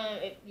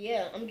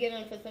 yeah, I'm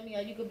getting for some of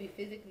y'all, you could be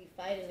physically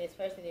fighting this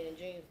person in a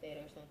dream state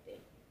or something.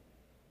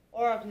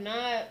 Or if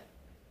not,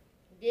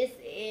 this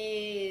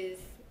is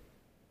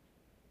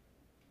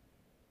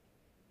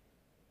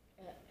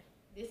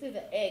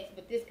an ex,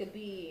 but this could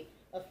be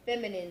a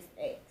feminine's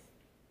ex.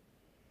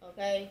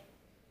 Okay?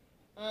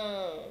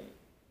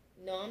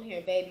 No, I'm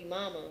hearing baby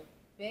mama.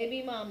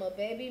 Baby mama,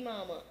 baby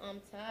mama,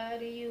 I'm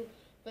tired of you.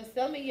 For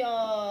some of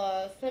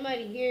y'all,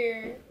 somebody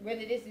here,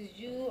 whether this is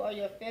you or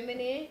your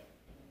feminine,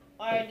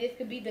 or this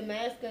could be the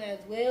masculine as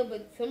well,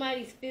 but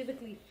somebody's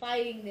physically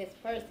fighting this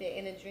person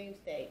in a dream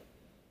state.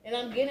 And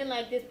I'm getting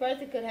like this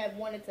person could have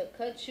wanted to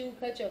cut you,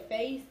 cut your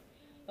face,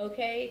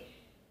 okay?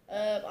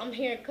 I'm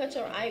hearing cut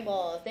your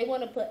eyeballs. They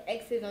want to put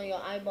X's on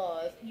your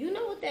eyeballs. You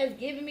know what that's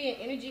giving me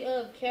an energy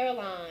of?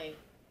 Caroline.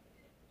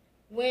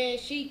 When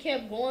she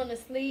kept going to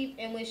sleep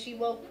and when she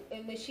woke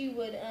and when she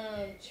would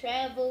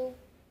travel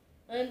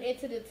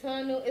into the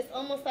tunnel, it's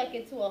almost like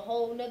into a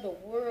whole nother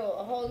world,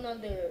 a whole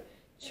nother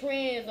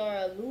trance or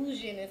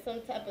illusion in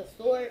some type of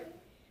sort.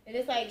 And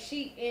it's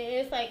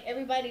like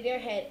everybody there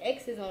had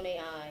X's on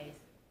their eyes.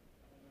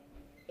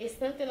 It's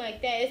something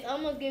like that. It's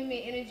almost giving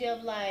me an energy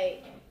of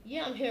like,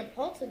 yeah, I'm hearing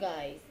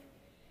poltergeist.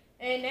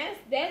 And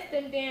that's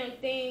them damn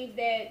things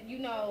that, you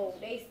know,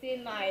 they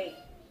send like,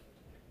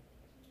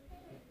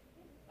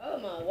 oh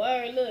my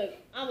word, look,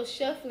 I was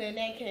shuffling,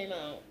 that came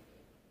out.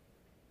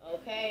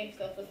 Okay,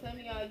 so for some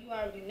of y'all, you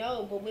already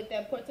know, but with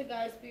that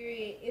poltergeist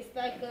spirit, it's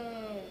like,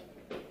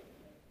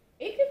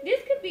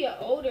 this could be an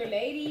older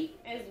lady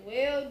as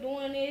well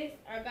doing this,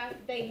 or got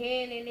their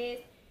hand in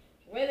this,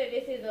 whether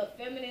this is a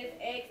feminist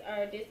ex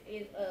or this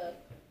is a,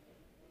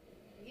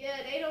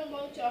 yeah, they don't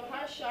want your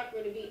heart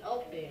chakra to be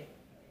open.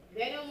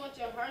 They don't want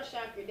your heart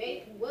chakra.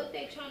 What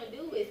they trying to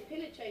do is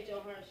penetrate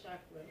your heart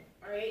chakra,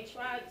 or they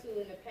tried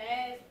to in the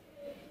past.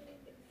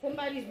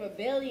 Somebody's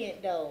rebellion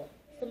though.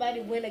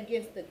 Somebody went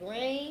against the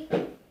grain.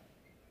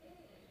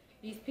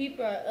 These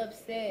people are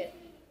upset.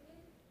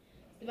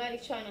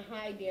 Somebody's trying to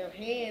hide their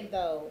hand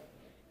though.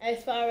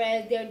 As far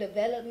as their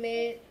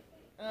development,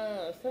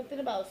 something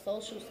about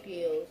social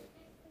skills.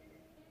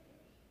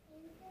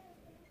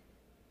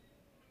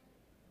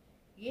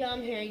 Yeah,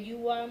 I'm hearing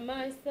you are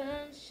my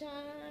sunshine,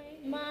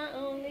 my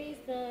only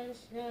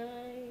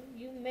sunshine.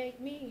 You make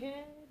me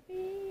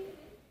happy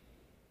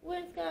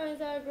when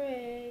skies are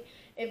gray.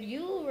 If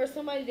you were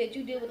somebody that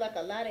you deal with like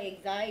a lot of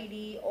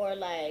anxiety or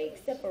like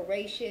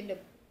separation,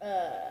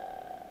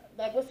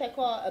 like what's that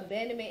called,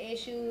 abandonment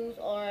issues,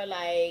 or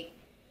like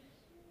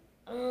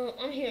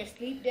I'm hearing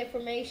sleep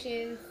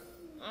deprivations.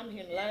 I'm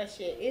hearing a lot of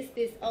shit. It's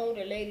this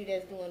older lady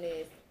that's doing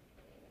this.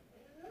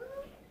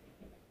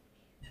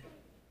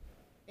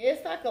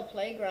 It's like a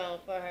playground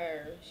for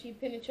her. She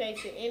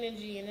penetrates the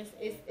energy, and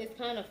it's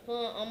kind of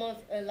fun, almost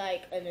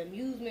like an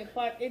amusement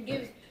park. It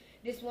gives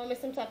this woman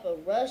some type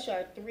of rush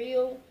or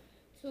thrill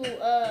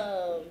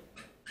to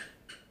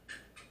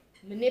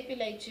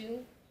manipulate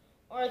you,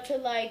 or to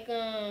like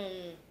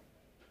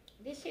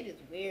this shit is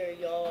weird,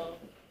 y'all.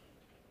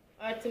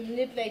 Or to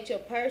manipulate your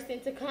person,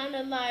 to kind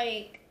of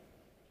like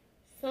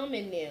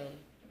summon them.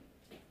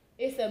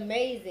 It's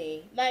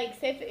amazing. Like,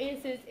 say for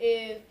instance,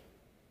 if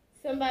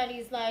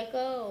somebody's like,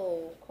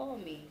 oh, call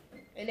me,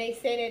 and they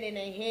say that in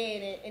their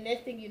head, and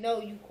next thing you know,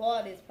 you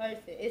call this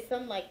person. It's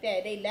something like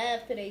that. They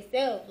laugh to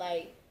themselves,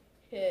 like,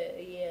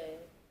 yeah.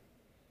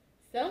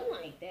 Something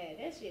like that.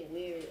 That shit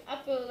weird. I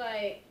feel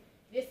like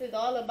this is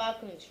all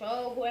about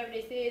control. Whoever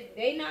this is,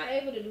 they not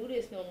able to do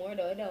this no more,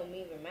 though. It don't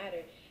even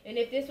matter. And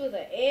if this was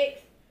an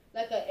ex,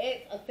 like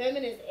a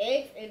feminist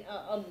ex, and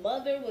a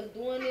mother was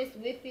doing this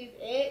with this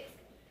ex,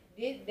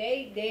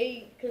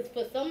 because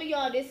for some of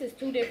y'all, this is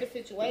two different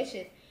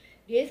situations.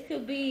 This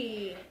could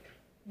be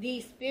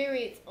these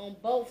spirits on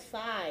both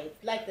sides,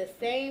 like the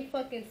same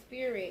fucking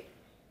spirit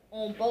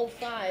on both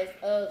sides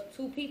of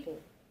two people.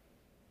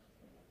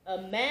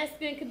 A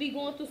masculine could be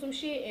going through some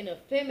shit, and a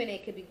feminine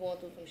could be going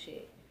through some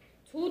shit.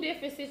 Two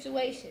different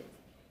situations.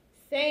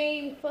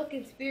 Same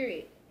fucking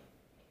spirit.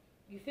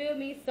 You feel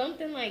me?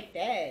 Something like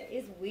that.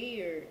 It's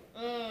weird.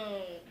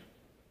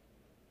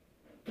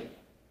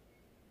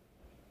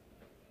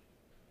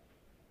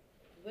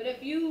 But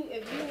if you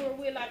were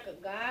with like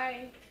a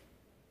guy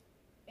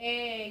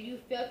and you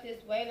felt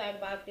this way like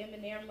about them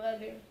and their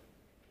mother,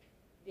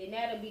 then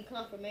that'll be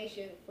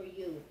confirmation for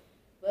you.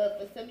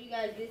 But for some of you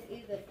guys, this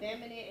is a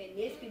feminine, and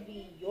this could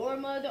be your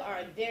mother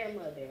or their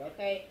mother,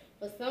 okay?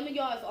 For some of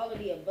y'all, it's all of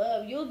the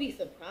above. You'll be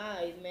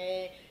surprised,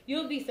 man.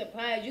 You'll be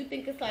surprised. You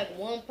think it's like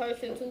one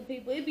person, two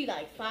people. It'd be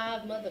like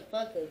 5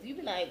 motherfuckers. You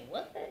be like,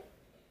 what?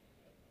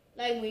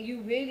 Like, when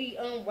you really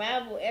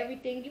unravel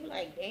everything, you be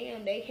like,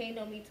 damn, they hate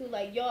on me too.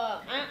 Like,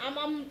 y'all,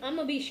 I'm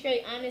gonna be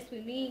straight honest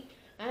with me.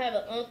 I have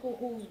an uncle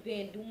who's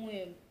been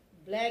doing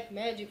black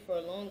magic for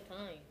a long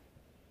time.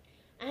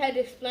 I had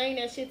to explain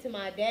that shit to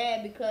my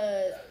dad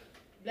because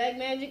Black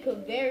magic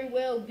could very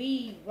well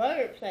be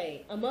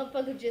wordplay. A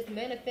motherfucker just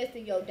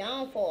manifesting your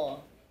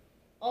downfall.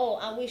 Oh,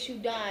 I wish you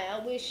die. I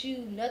wish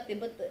you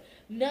nothing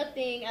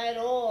at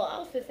all. I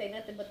was gonna say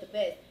nothing but the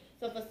best.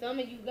 So for some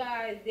of you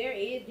guys,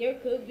 there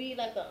could be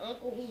like an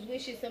uncle who's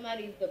wishing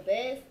somebody the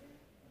best.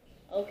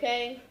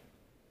 Okay?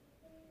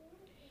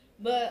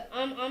 But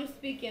I'm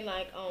speaking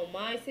like on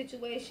my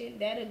situation.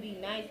 That'd be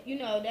nice. You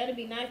know, that'd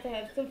be nice to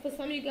have some. For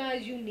some of you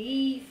guys, you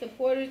need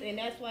supporters, and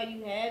that's why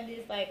you have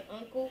this like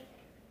uncle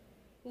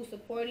who's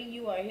supporting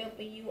you or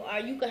helping you, or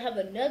you could have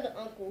another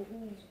uncle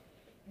who's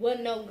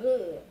wasn't no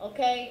good,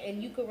 okay,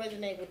 and you could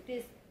resonate with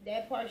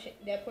that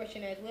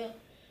portion as well.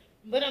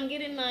 But I'm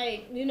getting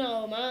like, you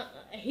know,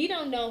 he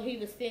don't know he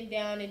was sitting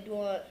down and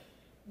doing,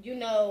 you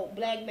know,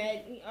 black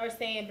magic, or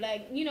saying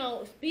black, you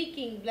know,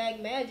 speaking black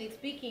magic,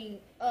 speaking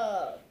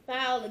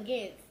foul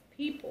against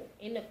people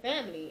in the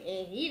family,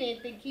 and he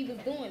didn't think he was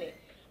doing it,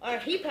 or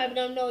he probably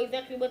don't know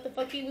exactly what the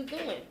fuck he was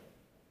doing.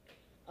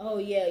 Oh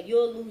yeah,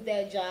 you'll lose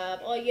that job.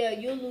 Oh yeah,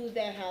 you'll lose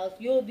that house.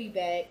 You'll be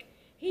back.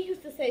 He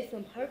used to say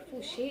some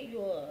hurtful shit,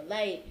 y'all.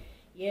 Like,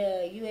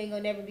 yeah, you ain't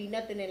gonna never be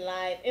nothing in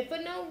life. And for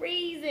no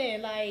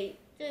reason. Like,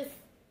 just,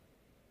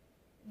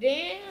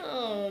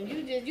 damn.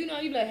 You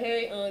know, you like,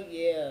 hey,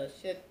 yeah,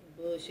 shit,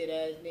 bullshit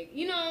ass nigga.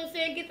 You know what I'm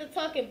saying? Get to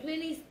talking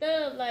plenty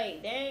stuff.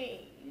 Like, dang.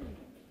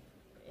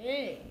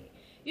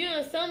 You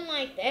know, something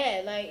like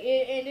that. Like,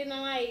 and then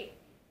I'm like,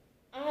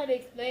 I had to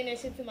explain that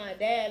shit to my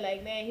dad.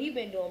 Like, man, he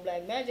been doing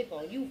black magic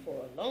on you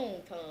for a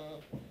long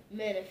time,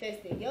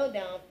 manifesting your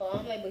downfall.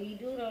 I'm like, but he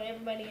do it on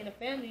everybody in the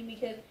family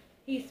because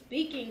he's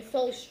speaking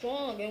so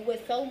strong and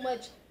with so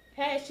much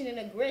passion and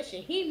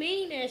aggression. He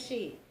mean that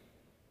shit.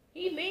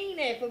 He mean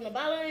that from the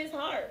bottom of his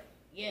heart.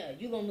 Yeah,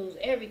 you gonna lose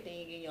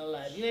everything in your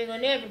life. You ain't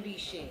gonna never be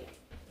shit.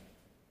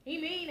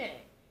 He mean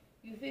that.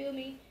 You feel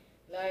me?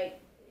 Like,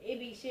 it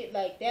be shit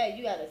like that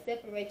you gotta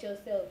separate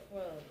yourself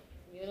from.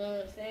 You know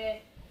what I'm saying?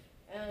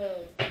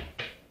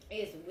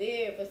 It's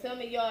weird. For some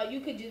of y'all, you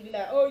could just be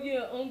like, oh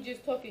yeah, I'm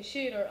just talking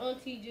shit, or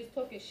auntie just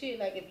talking shit.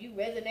 Like, if you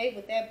resonate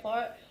with that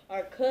part,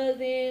 or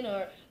cousin,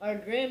 or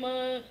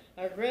grandma,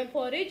 or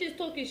grandpa, they just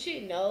talking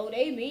shit. No,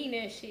 they mean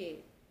that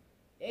shit.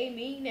 They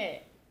mean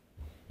that.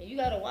 And you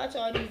gotta watch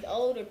all these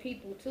older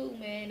people too,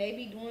 man. They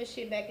be doing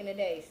shit back in the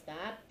day.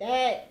 Stop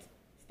that.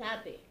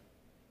 Stop it.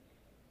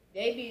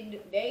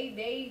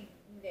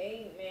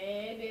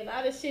 Man, there's a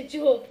lot of shit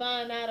you will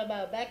find out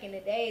about back in the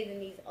days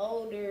and these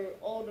older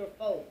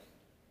folks.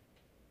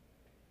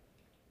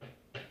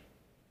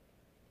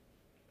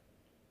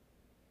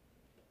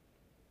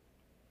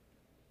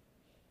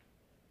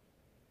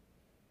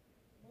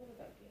 What was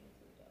I getting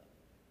to, though?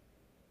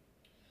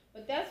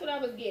 But that's what I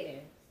was getting.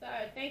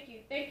 Sorry, thank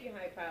you,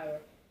 high power.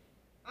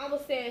 I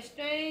was saying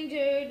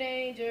stranger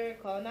danger,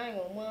 call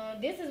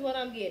 911. This is what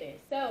I'm getting.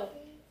 So,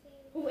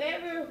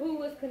 whoever who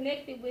was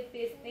connected with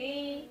this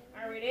thing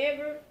or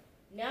whatever,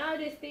 now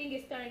this thing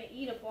is starting to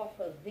eat up off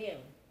of them.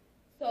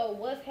 So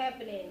what's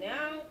happening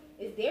now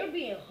is they're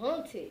being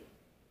haunted.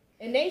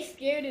 And they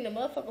scared in the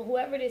motherfucker,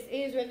 whoever this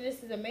is, whether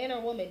this is a man or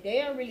a woman,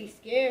 they are really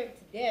scared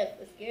to death,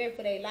 or scared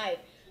for their life.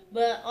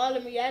 But all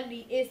in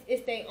reality,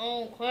 it's their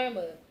own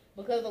karma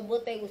because of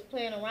what they was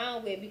playing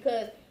around with.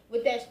 Because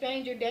with that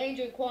stranger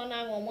danger, call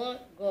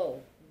 911, go.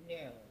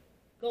 No.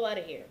 Go out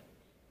of here.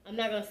 I'm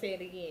not going to say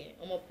it again.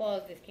 I'm going to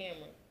pause this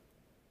camera.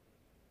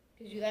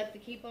 Because you have to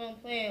keep on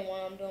playing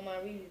while I'm doing my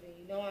readings, and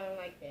you know I don't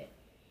like that.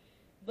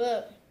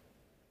 But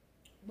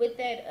with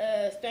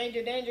that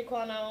stranger danger,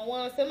 call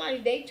 911, somebody,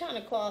 they trying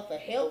to call for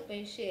help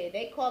and shit.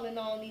 They calling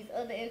on these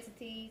other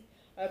entities,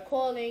 or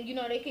calling, you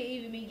know, they could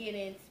even be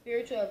getting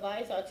spiritual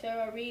advice or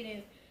tarot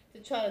readings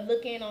to try to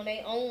look in on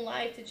their own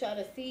life, to try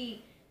to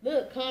see,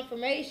 look,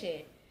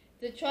 confirmation,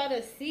 to try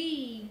to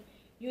see,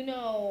 you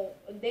know,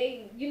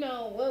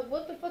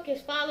 what the fuck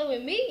is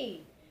following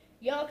me?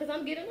 Y'all, because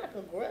I'm getting like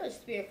a grudge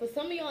spirit. For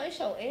some of y'all, it's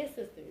your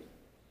ancestors.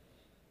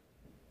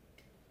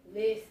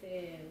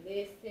 Listen,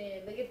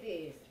 look at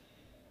this.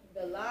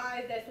 The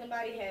lies that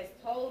somebody has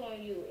told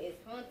on you is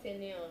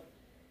haunting them.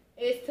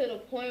 It's to the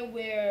point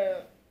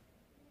where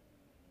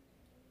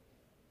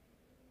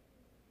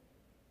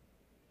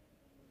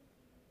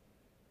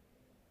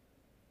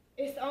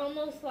it's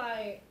almost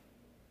like,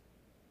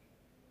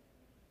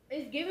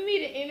 it's giving me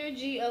the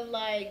energy of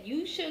like,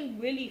 you shouldn't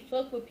really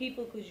fuck with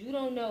people because you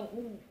don't know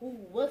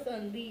what's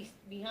unleashed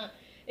behind.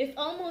 It's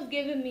almost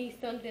giving me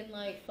something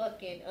like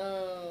fucking,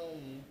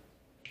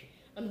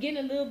 I'm getting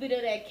a little bit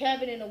of that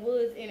cabin in the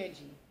woods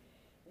energy.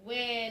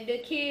 When the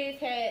kids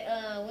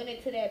had went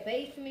into that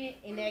basement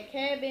in that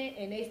cabin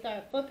and they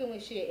started fucking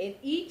with shit, and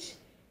each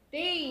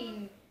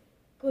thing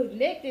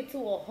connected to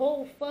a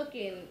whole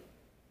fucking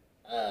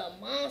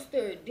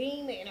monster,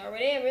 demon, or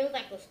whatever. It was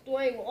like a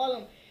story with all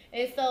of them.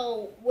 And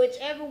so,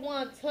 whichever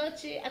one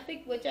touch it, I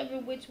think which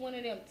one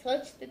of them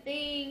touched the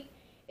thing,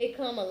 it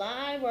come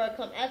alive, or it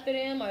come after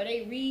them, or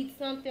they read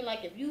something.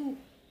 Like if you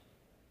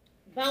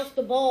bounce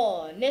the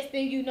ball, next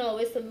thing you know,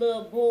 it's a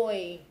little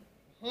boy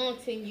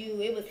haunting you.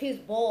 It was his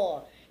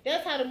ball.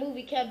 That's how the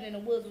movie Cabin in the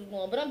Woods was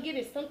going. But I'm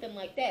getting something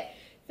like that.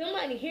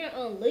 Somebody here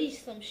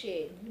unleashed some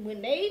shit.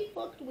 When they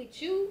fucked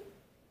with you,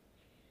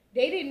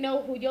 they didn't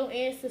know who your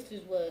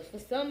ancestors was. For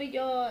some of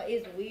y'all,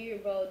 it's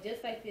weird, bro.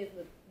 Just like this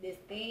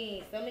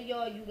thing. Some of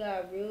y'all, you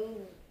got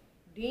real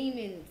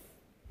demons.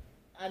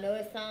 I know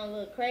it sounds a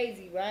little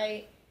crazy,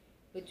 right?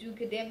 But you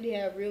could definitely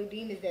have real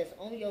demons that's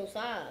on your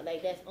side.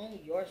 Like, that's on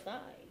your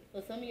side.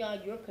 For some of y'all,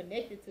 you're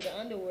connected to the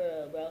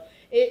underworld, bro.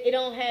 It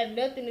don't have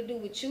nothing to do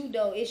with you,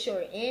 though. It's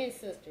your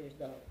ancestors,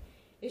 though.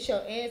 It's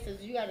your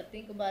ancestors. You got to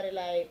think about it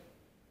like,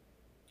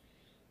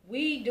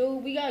 we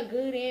got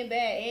good and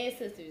bad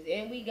ancestors,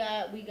 and we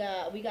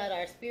got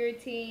our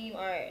spirit team,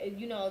 our,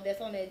 you know, that's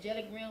on the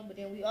angelic realm, but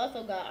then we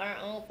also got our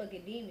own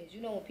fucking demons.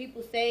 You know, when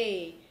people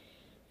say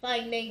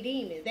fighting their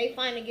demons, they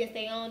fight against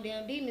their own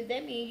damn demons.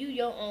 That means you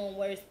your own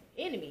worst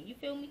enemy. You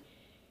feel me?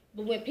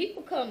 But when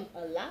people come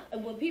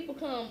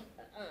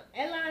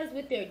allies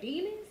with their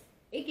demons,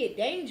 it get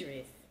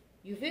dangerous.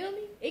 You feel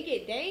me? It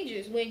get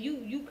dangerous when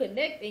you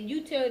connect and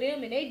you tell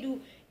them, and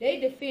they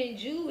defend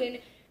you. And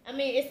I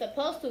mean, it's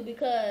supposed to,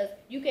 because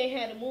you can't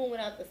have the moon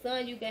without the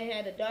sun. You can't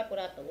have the dark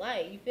without the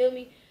light. You feel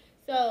me?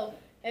 So,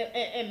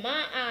 in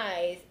my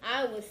eyes,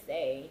 I would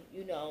say,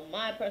 you know,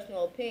 my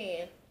personal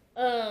opinion,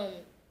 that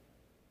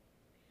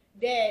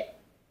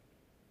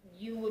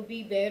you would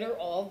be better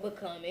off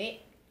becoming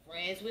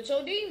friends with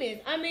your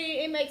demons. I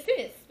mean, it makes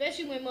sense,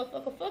 especially when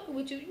motherfucker fucking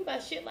with you. You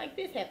got shit like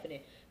this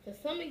happening. For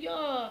some of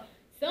y'all,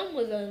 something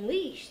was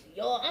unleashed.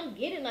 Y'all, I'm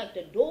getting like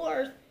the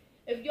doors.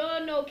 If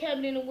y'all know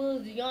Cabin in the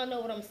Woods, y'all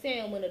know what I'm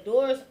saying. When the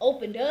doors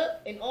opened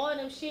up and all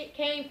them shit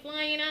came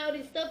flying out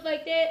and stuff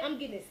like that, I'm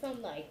getting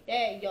something like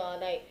that, y'all.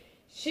 Like,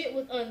 shit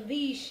was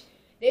unleashed.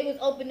 They was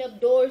opening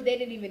up doors they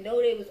didn't even know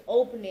they was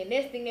opening.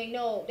 Next thing they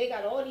know, they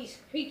got all these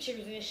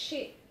creatures and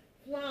shit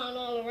flying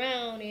all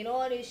around and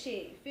all this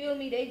shit. You feel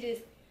me? They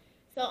just...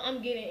 So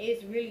I'm getting,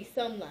 it's really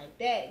something like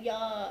that,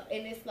 y'all.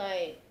 And it's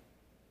like,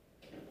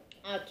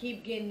 I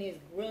keep getting this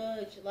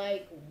grudge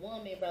like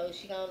woman, bro.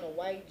 She got on a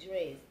white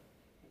dress.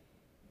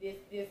 This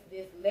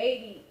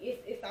lady,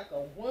 it's like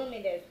a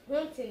woman that's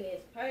hunting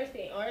this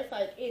person, or it's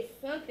like it's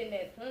something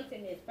that's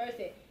hunting this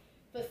person.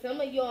 For some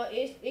of y'all,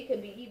 it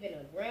could be even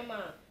a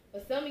grandma. For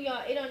some of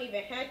y'all, it don't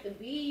even have to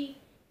be.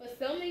 For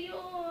some of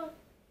y'all,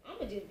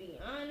 I'ma just be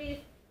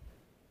honest.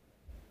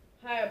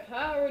 Higher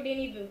power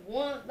didn't even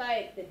want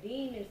like the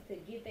demons to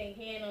get their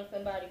hand on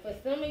somebody. For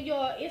some of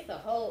y'all, it's a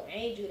whole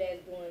angel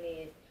that's doing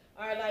this,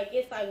 or like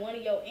it's like one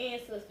of your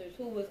ancestors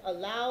who was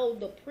allowed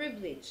the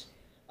privilege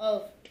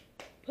of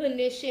putting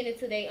this shit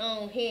into their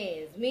own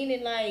hands.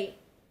 Meaning, like,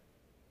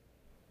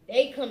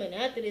 they coming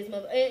after this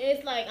mother.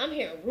 It's like, I'm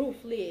hearing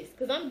ruthless.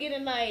 Because I'm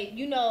getting, like,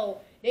 you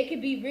know, they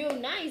could be real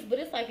nice. But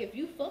it's like, if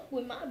you fuck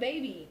with my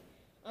baby,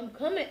 I'm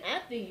coming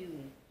after you.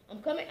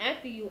 I'm coming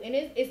after you. And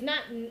it's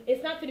not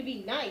gonna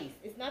be nice.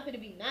 It's not gonna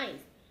be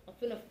nice. I'm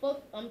finna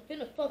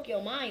fuck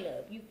your mind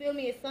up. You feel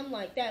me? It's something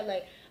like that.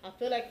 Like, I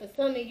feel like for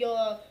some of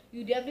y'all,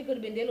 you definitely could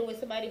have been dealing with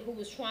somebody who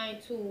was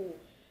trying to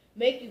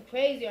make you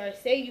crazy or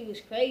say you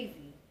was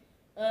crazy.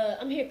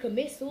 I'm here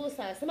commit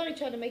suicide. Somebody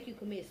tried to make you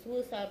commit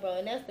suicide, bro,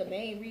 and that's the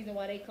main reason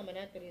why they coming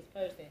after this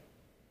person.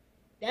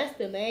 That's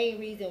the main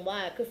reason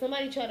why. Because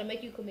somebody tried to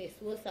make you commit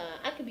suicide.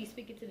 I could be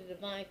speaking to the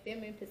divine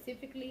feminine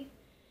specifically.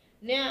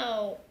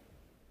 Now,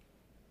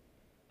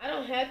 I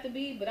don't have to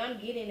be, but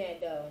I'm getting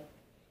that, though.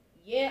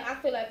 Yeah, I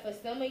feel like for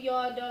some of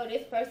y'all, though,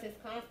 this person's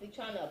constantly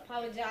trying to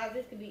apologize.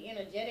 This could be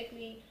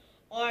energetically.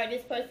 Or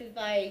this person's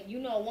like, you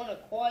know, want to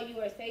call you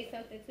or say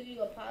something to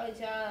you,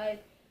 apologize.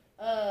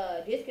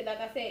 This could, like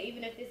I said,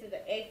 even if this is an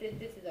ex, if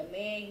this is a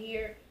man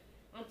here,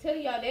 I'm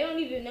telling y'all, they don't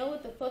even know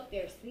what the fuck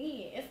they're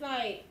seeing. It's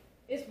like,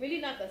 it's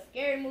really like a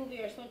scary movie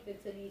or something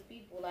to these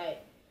people.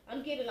 Like,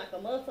 I'm getting like a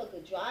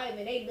motherfucker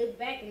driving, they look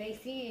back and they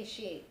seeing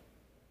shit.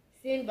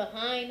 Sitting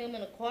behind them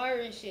in a car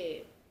and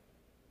shit.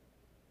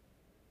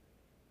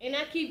 And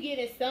I keep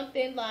getting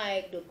something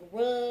like The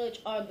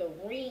Grudge or The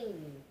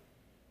Ring.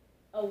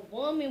 A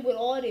woman with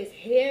all this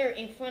hair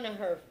in front of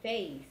her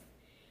face.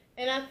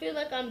 And I feel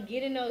like I'm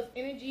getting those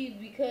energies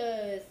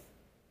because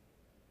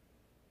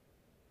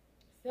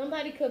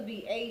somebody could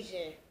be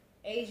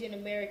Asian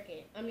American.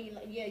 I mean,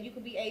 like, yeah, you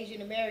could be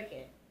Asian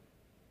American.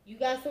 You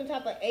got some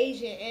type of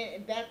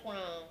Asian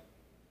background.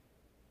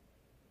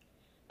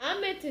 I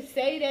meant to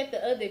say that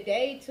the other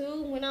day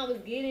too when I was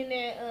getting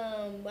that.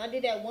 I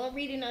did that one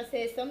reading. I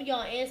said some of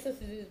y'all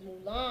ancestors is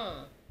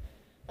Mulan.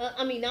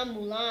 I mean, not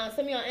Mulan.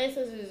 Some of y'all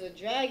ancestors is a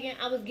dragon.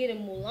 I was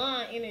getting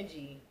Mulan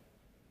energy.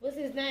 What's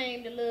his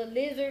name? The little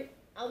lizard.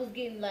 I was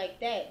getting like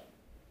that.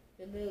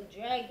 The little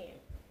dragon.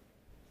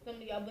 Some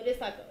of y'all, but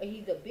it's like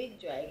he's a big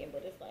dragon,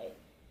 but it's like,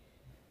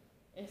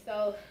 and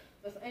so,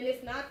 and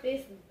it's not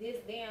this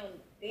damn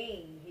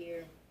thing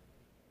here.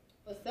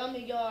 For some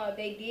of y'all,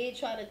 they did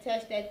try to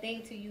touch that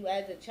thing to you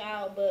as a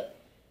child, but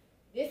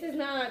this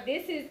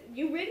is,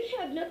 you really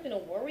have nothing to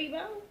worry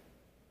about.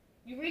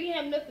 You really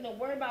have nothing to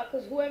worry about,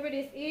 because whoever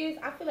this is,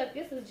 I feel like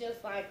this is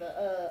just like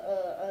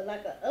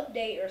a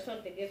update or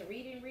something, this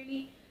reading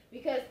really,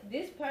 because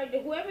this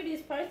person, whoever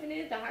this person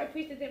is, the high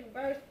priestess in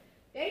reverse,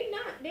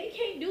 they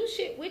can't do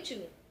shit with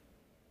you.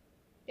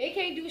 They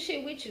can't do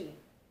shit with you.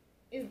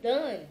 It's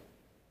done.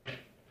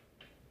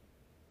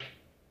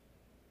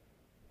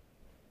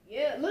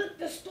 Yeah, look,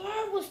 the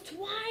star was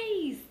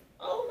twice.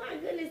 Oh my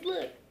goodness,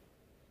 look.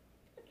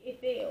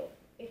 It fell.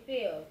 It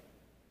fell.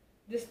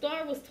 The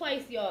star was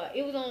twice, y'all.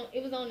 It was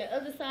on the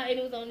other side and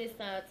it was on this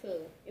side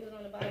too. It was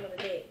on the bottom of the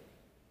deck.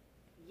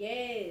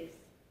 Yes.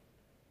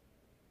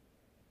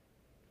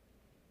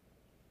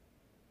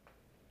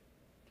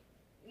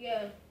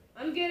 Yeah.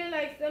 I'm getting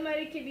like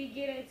somebody could be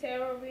getting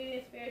tarot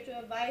reading, spiritual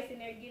advice,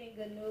 and they're getting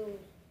good news.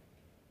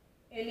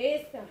 And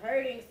it's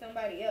hurting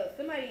somebody else.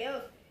 Somebody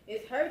else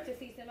is hurt to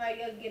see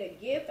somebody else get a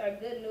gift or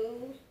good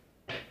news.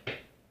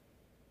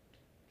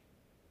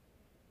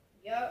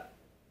 Yup.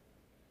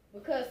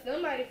 Because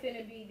somebody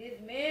finna be,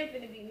 this man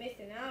finna be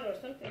missing out or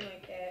something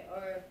like that.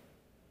 Or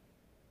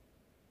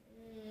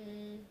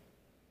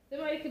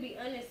somebody could be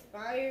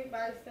uninspired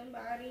by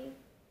somebody.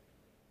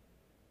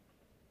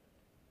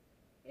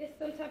 It's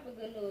some type of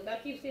good news. I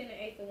keep seeing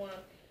the Eight of Wands.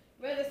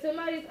 Whether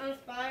somebody's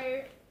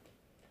inspired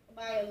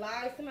by a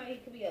lie,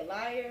 somebody could be a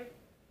liar.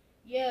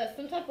 Yeah,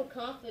 some type of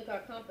conflict or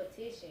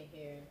competition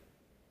here.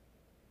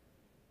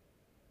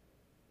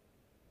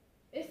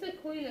 It's the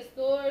Queen of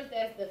Swords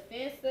that's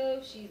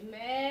defensive. She's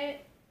mad.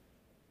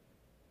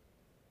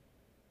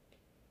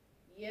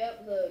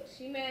 Yep, look.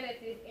 She mad at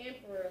this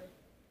Emperor.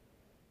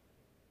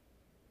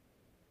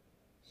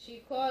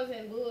 She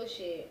causing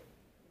bullshit.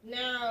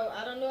 Now,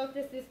 I don't know if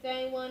this is the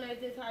same one as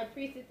this High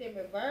Priestess in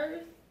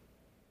reverse.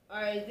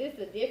 Or is this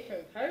a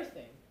different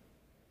person?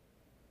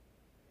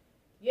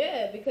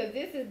 Yeah, because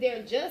this is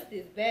their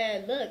justice,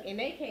 bad luck. And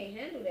they can't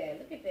handle that.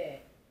 Look at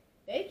that.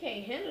 They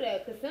can't handle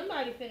that because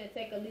somebody finna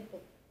take a leap of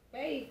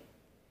faith.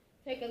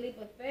 Take a leap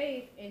of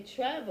faith and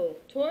travel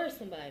towards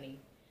somebody.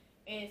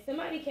 And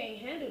somebody can't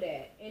handle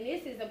that. And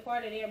this is a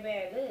part of their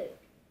bad luck.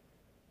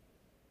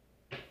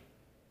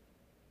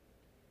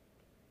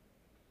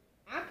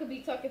 I could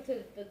be talking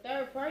to the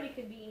third party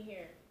could be in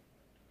here.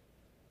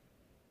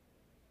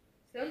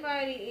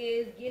 Somebody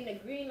is getting a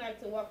green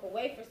light to walk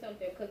away for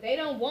something because they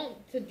don't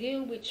want to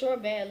deal with your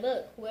bad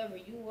luck. Whoever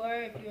you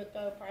are, if you're a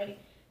third party,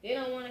 they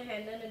don't want to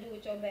have nothing to do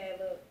with your bad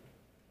luck.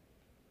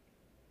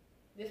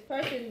 This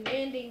person's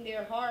mending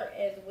their heart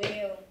as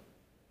well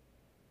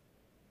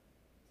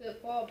to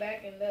fall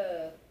back in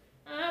love.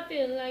 I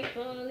feel like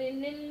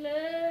falling in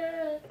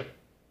love.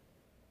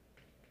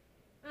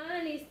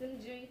 I need some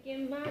drink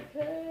in my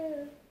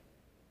cup.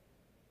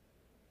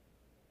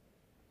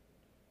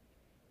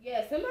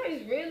 Yeah,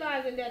 somebody's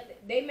realizing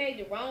that they made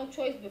the wrong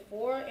choice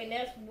before, and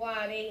that's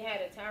why they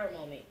had a tower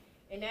moment.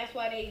 And that's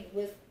why they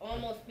was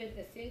almost spent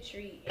a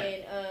century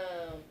in,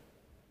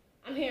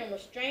 I'm hearing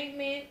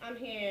restraintment, I'm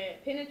hearing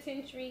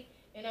penitentiary,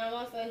 and I'm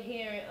also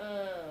hearing,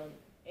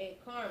 in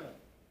karma.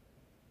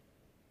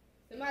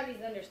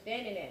 Somebody's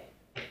understanding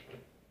that.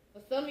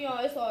 For some of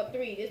y'all, it's all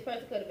three. This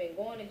person could have been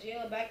going to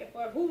jail back and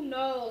forth. Who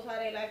knows how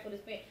their life would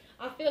have spent.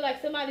 I feel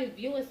like somebody's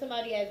viewing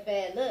somebody as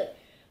bad luck.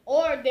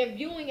 Or they're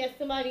viewing as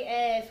somebody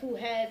as who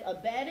has a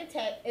bad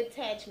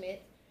attachment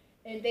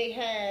and they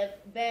have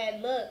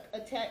bad luck.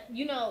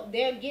 You know,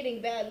 they're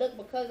getting bad luck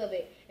because of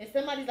it. And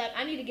somebody's like,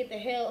 I need to get the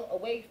hell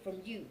away from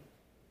you.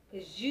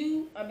 Because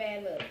you are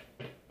bad luck.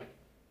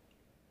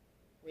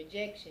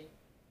 Rejection.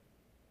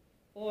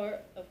 Four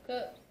of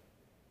Cups.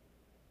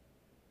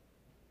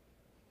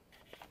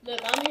 Look,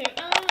 I'm here.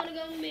 I want to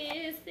go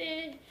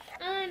missing.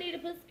 I need a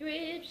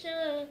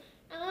prescription.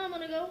 I'm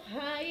going to go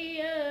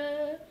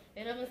higher.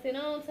 And I'm going to sit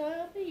on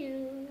top of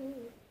you.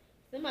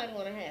 Somebody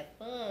want to have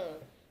fun.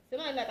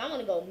 Somebody like, I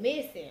want to go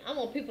missing. I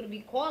want people to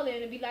be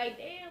calling and be like,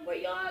 damn, where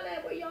y'all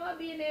at? Where y'all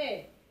been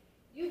at?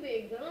 You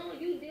been gone.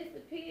 You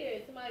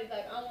disappeared. Somebody's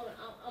like, I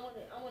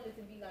want it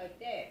to be like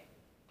that.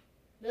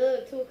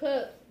 Look, Two of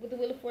Cups with the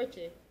Wheel of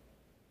Fortune.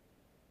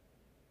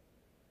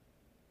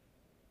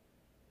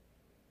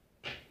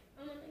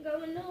 I'm going to go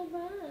with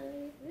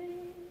nobody.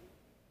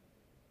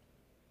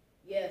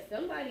 Yeah,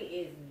 somebody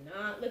is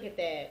not. Look at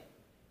that.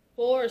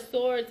 Four of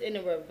Swords in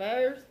the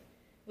reverse.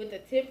 With the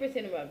Temperance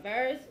in the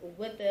reverse.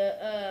 With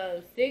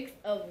the Six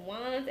of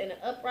Wands and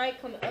the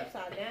upright coming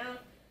upside down.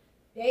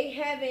 They're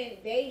having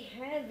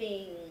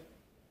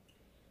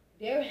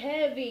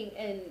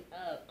an,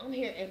 I'm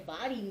hearing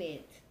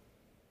embodiment.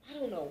 I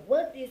don't know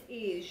what this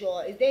is, y'all.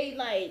 Is they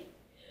like,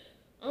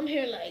 I'm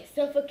hearing like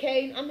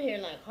suffocating. I'm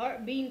hearing like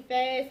heart beating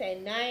fast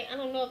at night. I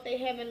don't know if they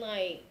having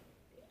like,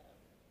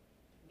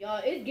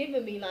 y'all, it's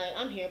giving me like,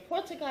 I'm hearing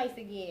Portuguese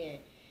again.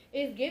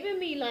 It's giving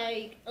me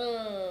like,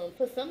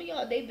 for some of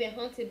y'all, they've been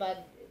hunted by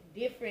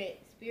different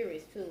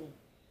spirits too.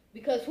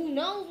 Because who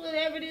knows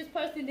whatever this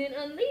person didn't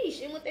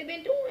unleash and what they've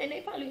been doing.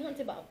 They probably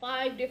hunted about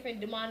 5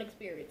 different demonic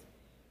spirits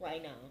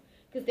right now.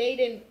 Because they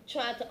didn't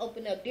try to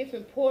open up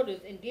different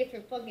portals in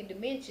different fucking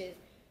dimensions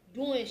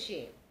doing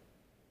shit.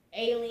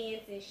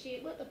 Aliens and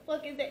shit. What the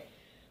fuck is that?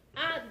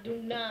 I do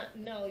not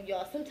know,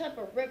 y'all. Some type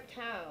of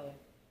reptile.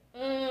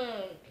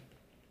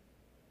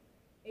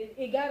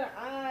 It got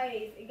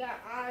eyes. It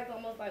got eyes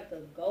almost like a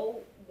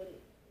goat. But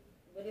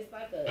it's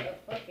like a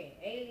fucking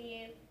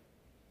alien.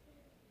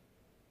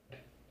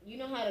 You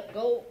know how the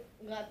goat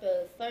got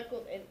the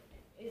circles and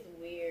It's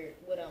weird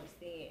what I'm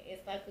seeing.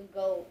 It's like a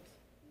goat.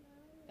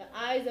 The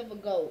eyes of a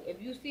goat.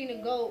 If you seen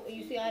a goat and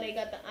you see how they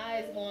got the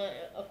eyes going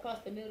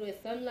across the middle,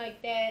 it's something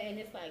like that, and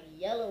it's like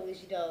yellowish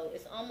though.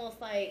 It's almost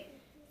like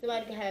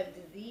somebody could have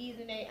disease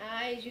in their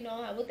eyes. You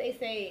know how what they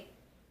say,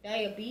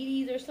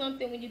 diabetes or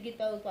something, when you get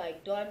those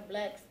like dark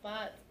black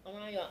spots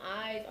around your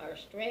eyes or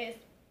stress.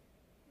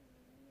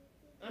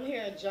 I'm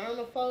hearing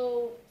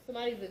germaphobe.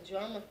 Somebody's a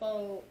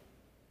germaphobe.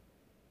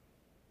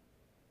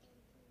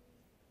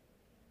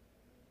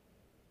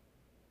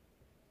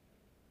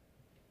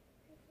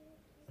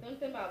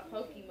 Something about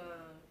Pokemon.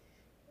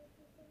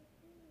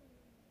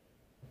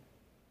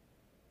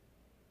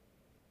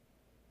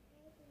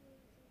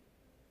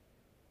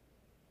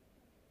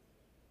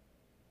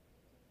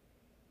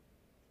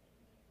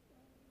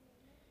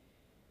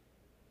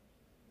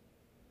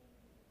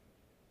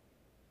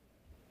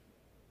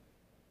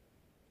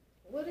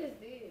 What is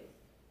this?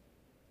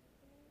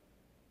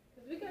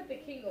 Because we got the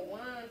King of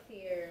Wands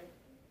here.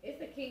 It's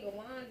the King of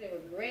Wands and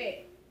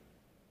regret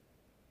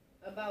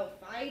about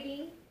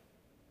fighting.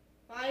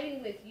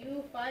 Fighting with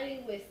you,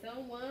 fighting with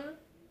someone.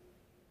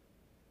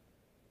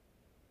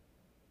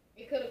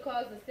 It could have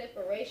caused a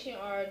separation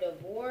or a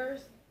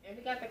divorce. And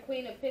we got the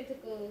Queen of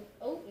Pentacles.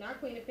 Oh, not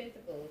Queen of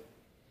Pentacles.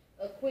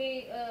 A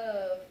Queen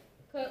of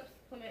Cups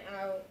coming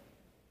out.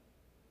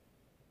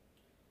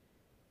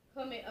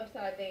 Coming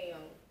upside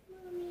down.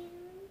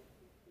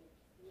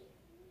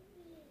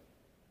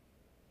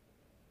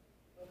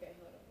 Okay,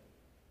 hold on.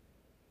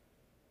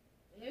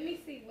 Let me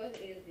see what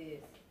is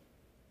this.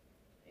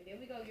 And then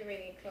we're going to get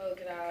ready and close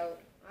it out.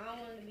 I don't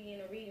want to be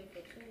in a reading for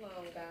too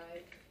long,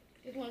 guys.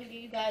 Just want to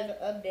give you guys an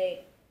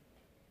update.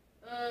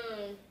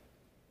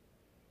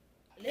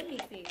 Let me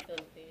see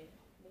something.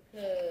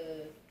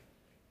 Because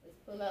let's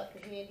pull out the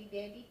handy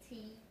dandy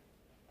tea.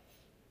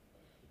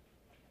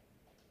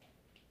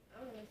 I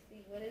want to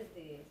see, what is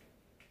this?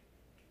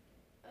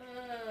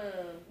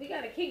 We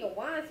got a King of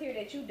Wands here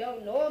that you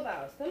don't know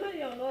about. Somebody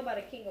don't know about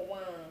a King of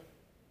Wands.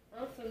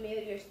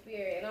 Unfamiliar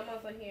spirit. And I'm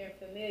also hearing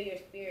familiar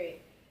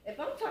spirit. If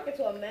I'm talking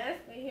to a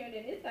masculine here,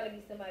 then it's got to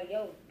be somebody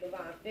else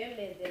divine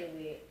feminine dealing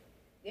with.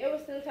 There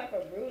was some type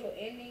of brutal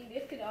ending.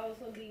 This could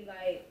also be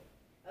like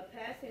a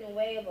passing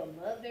away of a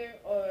mother,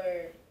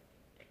 or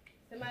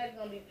somebody's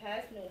going to be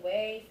passing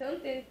away.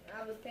 Something,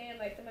 I was saying,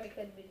 like somebody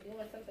could have been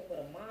doing something with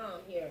a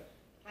mom here.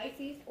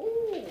 Pisces.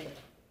 Ooh.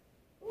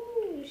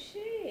 Ooh,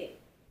 shit.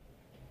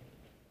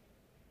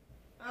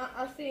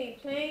 I seen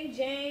Plain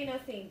Jane. I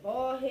seen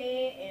Bald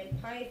Head and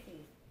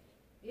Pisces.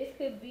 This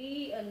could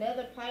be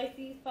another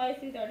Pisces,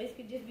 or this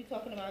could just be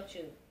talking about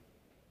you.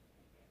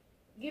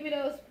 Give me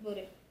those,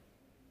 booty.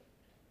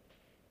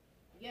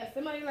 Yeah,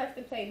 somebody likes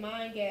to play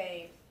mind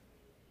games.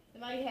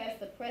 Somebody has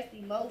suppressed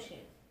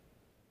emotions.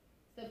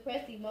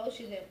 Suppressed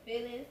emotions and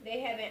feelings.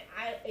 They have an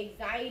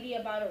anxiety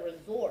about a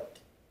resort.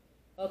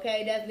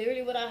 Okay, that's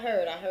literally what I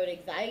heard. I heard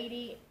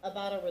anxiety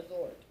about a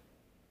resort.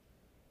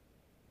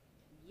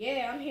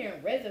 Yeah, I'm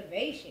hearing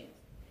reservations.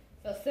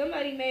 So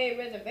somebody made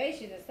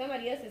reservations and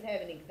somebody else is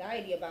having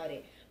anxiety about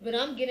it. But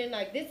I'm getting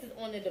like this is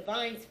on the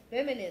divine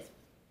feminine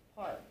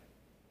part.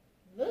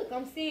 Look,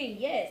 I'm seeing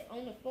yes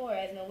on the floor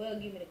as Noel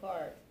give me the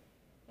cards.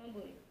 Come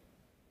booty.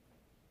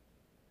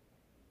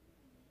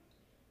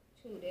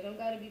 True, they don't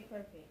gotta be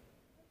perfect.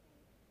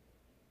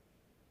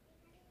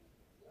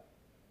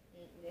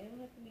 They don't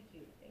have to be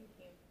cute. Thank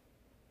you.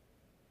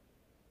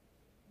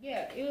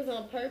 Yeah, it was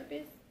on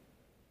purpose.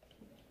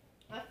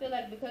 I feel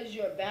like because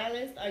you're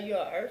balanced or you're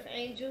an earth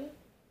angel.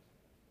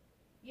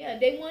 Yeah,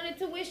 they wanted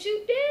to wish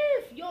you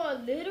death. Y'all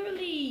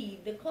literally,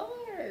 the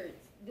cards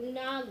do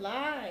not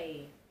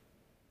lie.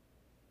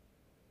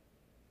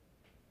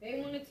 They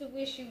wanted to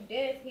wish you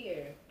death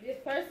here. This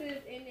person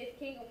is in this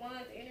King of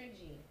Wands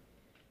energy.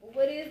 But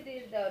what is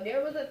this though?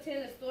 There was a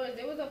 10 of swords.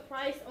 There was a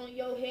price on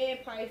your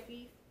head,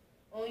 Pisces.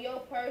 On your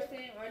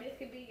person, or this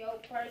could be your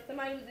person.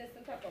 Somebody was in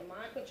some type of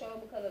mind control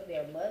because of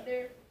their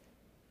mother.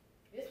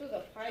 This was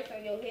a price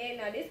on your head.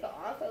 Now, this could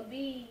also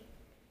be,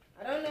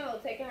 I don't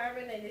know, take it however,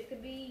 and this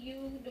could be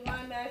you,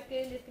 divine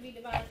masculine. This could be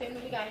divine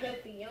feminine. We got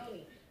healthy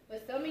yoni.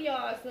 But some of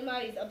y'all,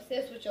 somebody's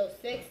obsessed with your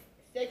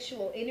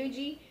sexual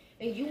energy,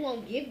 and you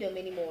won't give them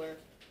anymore.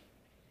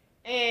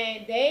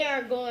 And they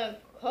are going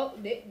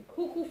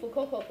cuckoo for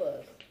Cocoa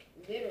Puffs.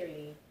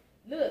 Literally.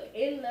 Look,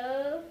 in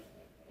love.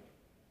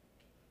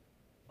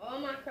 All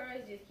my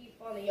cards just keep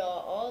falling,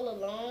 y'all. All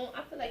alone.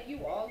 I feel like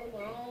you all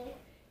alone.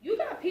 You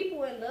got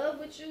people in love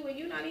with you, and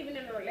you're not even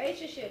in a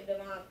relationship,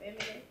 divine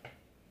feminine.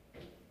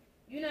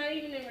 You're not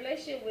even in a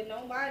relationship with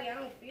nobody. I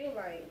don't feel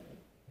like.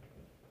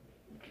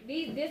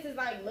 This is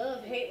like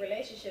love-hate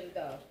relationships,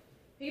 though.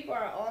 People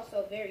are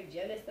also very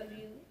jealous of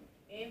you,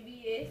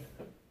 envious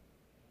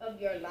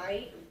of your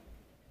light,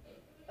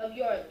 of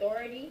your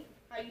authority,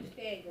 how you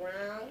stand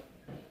ground,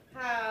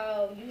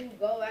 how you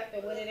go after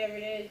whatever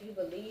it is you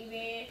believe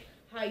in,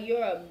 how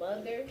you're a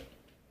mother.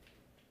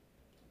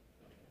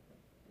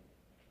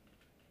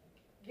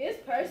 This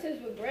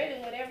person's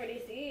regretting whatever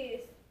this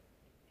is,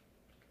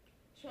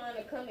 trying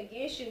to come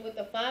against you with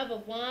the 5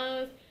 of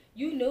Wands.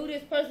 You knew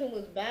this person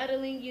was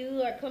battling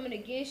you or coming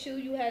against you.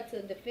 You had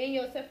to defend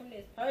yourself from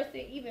this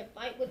person, even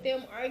fight with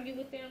them, argue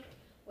with them,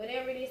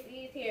 whatever this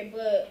is here.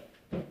 But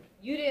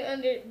you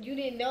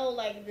didn't know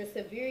like the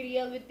severity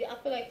of it. I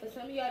feel like for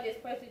some of y'all, this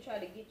person tried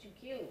to get you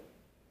killed,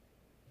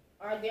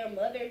 or their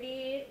mother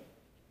did.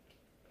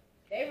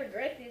 They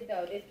regret this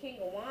though. This King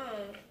of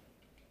Wands.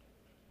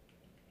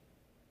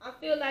 I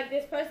feel like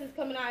this person's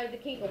coming out as the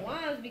King of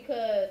Wands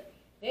because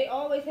they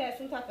always had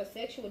some type of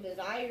sexual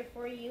desire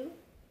for you.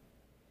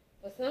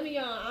 But some of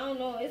y'all, I don't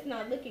know, it's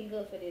not looking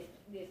good for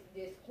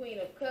this Queen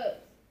of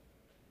Cups.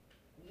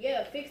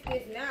 Yeah, fix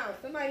this now.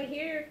 Somebody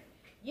here,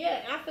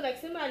 yeah, I feel like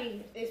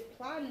somebody is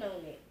plotting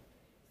on it.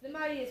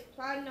 Somebody is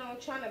plotting on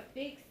trying to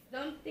fix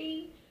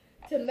something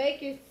to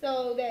make it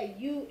so that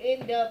you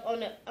end up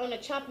on a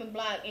chopping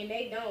block and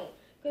they don't.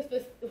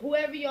 Because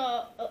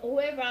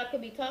whoever I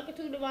could be talking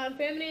to, Divine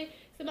Feminine,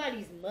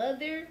 somebody's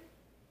mother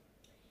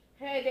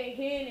had their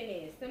hand in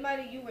this.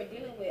 Somebody you were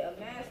dealing with, a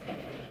master.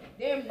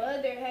 Their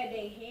mother had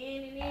their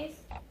hand in this.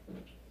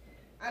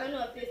 I don't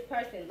know if this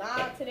person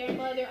lied to their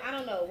mother. I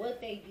don't know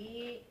what they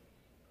did.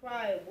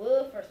 Cried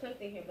wolf or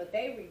something here. But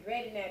they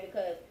regretting that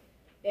because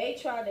they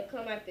tried to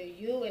come after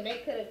you and they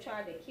could have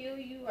tried to kill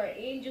you or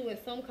end you in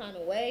some kind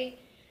of way.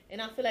 And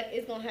I feel like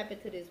it's going to happen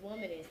to this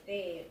woman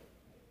instead.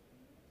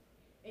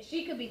 And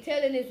she could be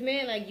telling this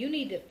man, like, you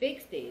need to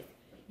fix this.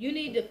 You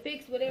need to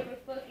fix whatever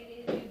fuck it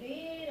is you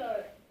did,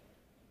 or,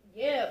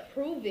 yeah,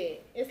 prove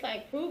it. It's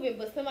like, prove it,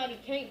 but somebody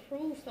can't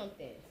prove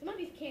something.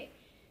 Somebody can't,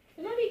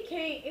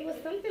 it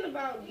was something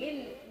about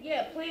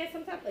playing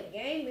some type of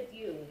game with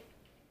you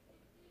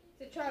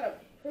to try to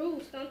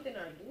prove something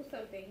or do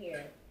something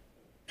here.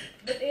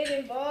 But it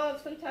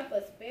involves some type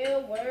of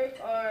spell work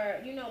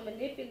or,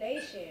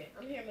 manipulation.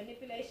 I'm hearing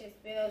manipulation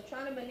spells,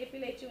 trying to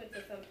manipulate you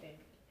into something.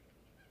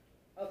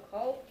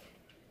 Occult.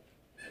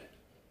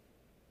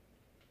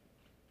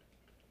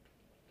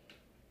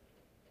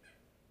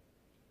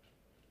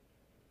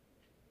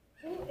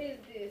 Who is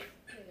this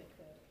Queen of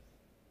Cups?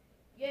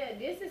 Yeah,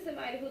 this is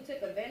somebody who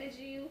took advantage of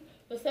you.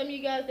 For some of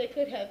you guys, they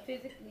could have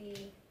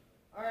physically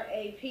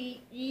raped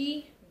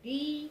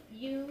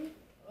you,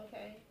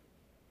 okay,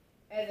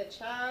 as a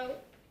child.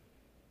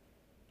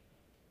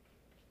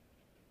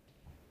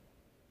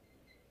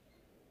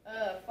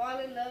 Fall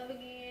in love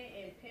again,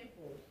 and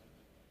pimples.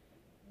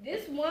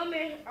 This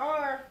woman,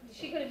 or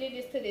she could have did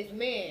this to this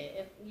man,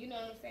 if you know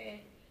what I'm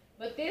saying.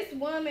 But this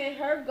woman,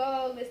 her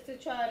goal is to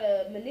try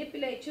to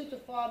manipulate you to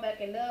fall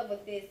back in love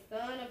with this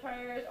son of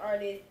hers or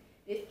this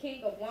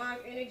King of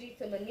Wands energy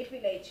to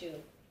manipulate you.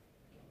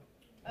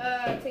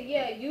 To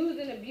use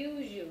and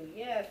abuse you.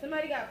 Yeah,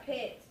 somebody got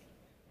pets.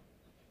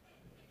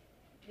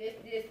 This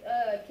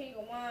King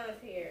of Wands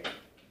here.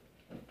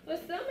 For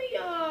some of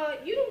y'all,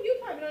 you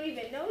probably don't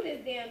even know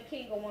this damn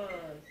King of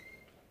Wands.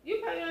 You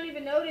probably don't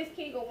even know this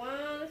King of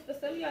Wands. For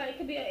some of y'all, it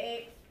could be an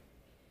ex.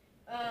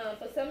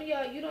 For some of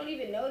y'all, you don't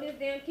even know this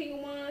damn King of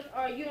Wands,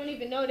 or you don't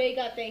even know they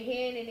got their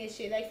hand in this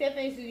shit. Like, say for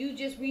instance, you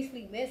just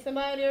recently met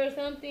somebody or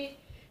something,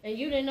 and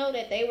you didn't know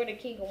that they were the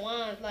King of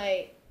Wands,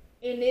 like,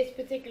 in this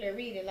particular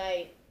reading.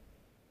 Like,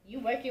 you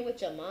working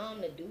with your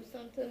mom to do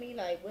something to me?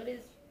 Like, what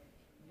is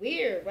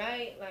weird,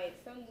 right? Like,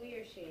 some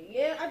weird shit.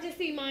 Yeah, I just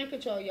see mind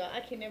control, y'all.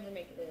 I can never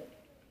make it up.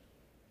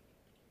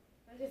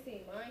 I just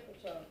see mind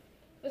control.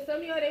 But some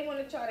of y'all, they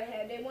wanted to try to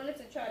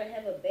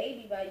have a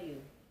baby by you.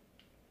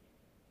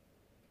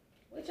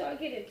 What y'all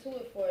get into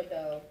it for,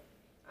 though?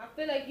 I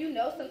feel like you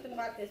know something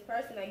about this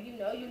person. Like, you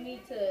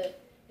need to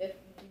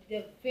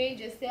defend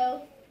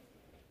yourself.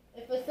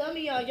 And for some of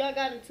y'all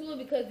got into it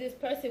because this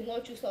person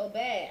wants you so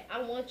bad.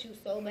 I want you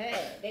so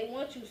bad. They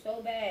want you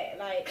so bad.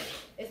 Like,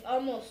 it's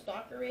almost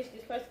stalkerish.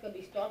 This person could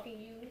be stalking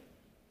you.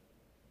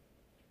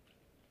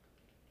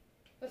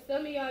 For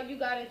some of y'all, you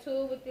got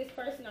into it with this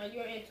person, or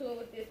you're into it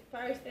with this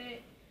person.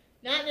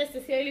 Not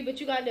necessarily, but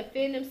you got to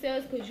defend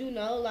themselves because you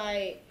know,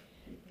 like,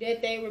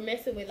 that they were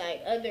messing with,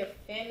 like, other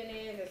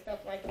feminines and stuff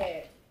like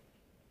that.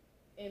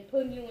 And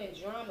putting you in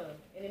drama,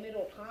 in the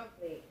middle of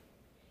conflict.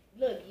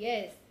 Look,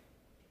 yes.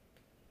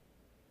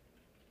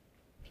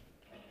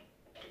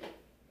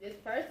 This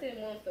person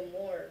wants some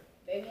more.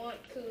 They want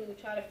to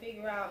try to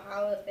figure out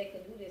how else they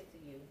can do this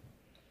to you.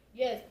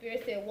 Yes,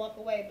 Spirit said walk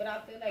away, but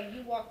I feel like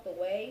you walked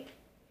away.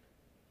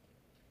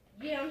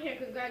 Yeah, I'm hearing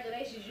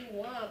congratulations, you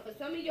won. For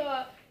some of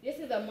y'all, this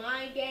is a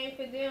mind game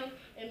for them,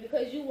 and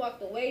because you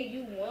walked away,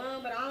 you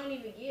won. But I don't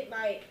even get,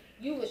 like,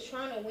 you was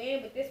trying to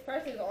win, but this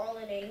person's all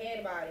in their head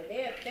about it.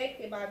 They're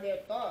affected by their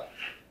thoughts.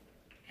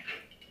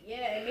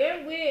 Yeah, and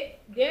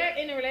they're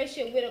in a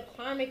relationship with a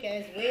karmic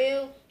as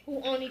well,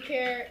 who only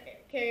care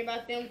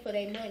about them for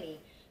their money.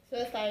 So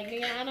it's like,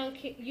 nigga, I don't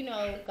care,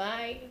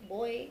 guy,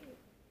 boy,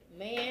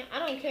 man, I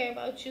don't care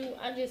about you.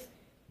 I just,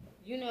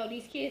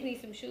 these kids need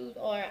some shoes,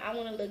 or I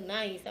want to look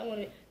nice. I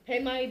want to pay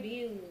my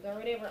bills or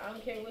whatever. I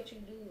don't care what you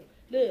do.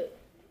 Look,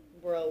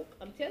 broke.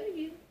 I'm telling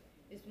you,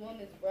 this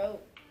woman's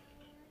broke.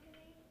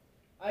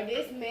 Or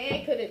this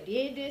man could have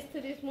did this to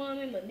this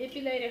woman,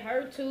 manipulated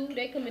her too.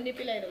 They could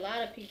manipulate a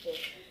lot of people.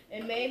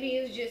 And maybe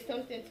it's just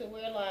something to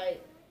where,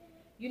 like,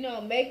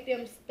 make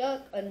them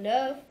stuck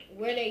enough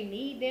where they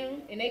need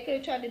them. And they could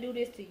have tried to do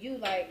this to you,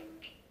 like,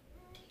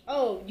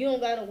 oh, you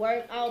don't gotta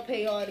work, I'll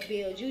pay all the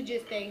bills, you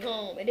just stay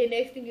home. And then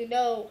next thing you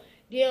know,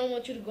 they don't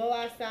want you to go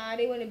outside,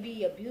 they want to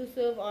be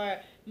abusive or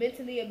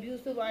mentally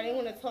abusive, or they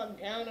want to talk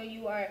down on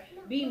you or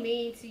be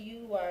mean to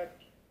you or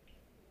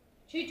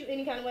treat you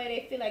any kind of way.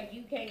 They feel like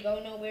you can't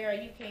go nowhere or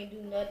you can't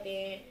do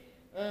nothing.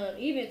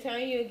 Even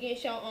turn you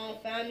against your own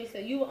family, so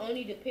you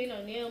only depend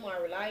on them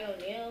or rely on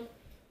them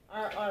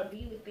or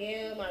be with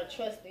them or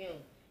trust them.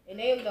 And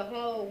they were the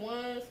whole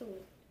ones who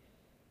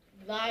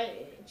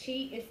lie,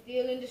 cheat, and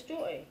steal and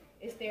destroy.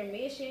 It's their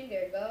mission,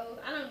 their goals.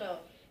 I don't know.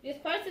 This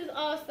person's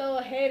also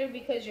a hater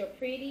because you're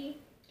pretty.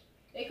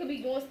 They could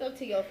be doing stuff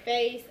to your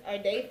face, or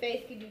their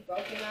face could be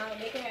broken out.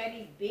 They could have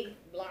these big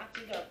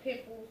blotches or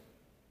pimples.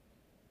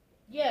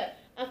 Yeah,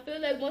 I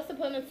feel like once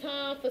upon a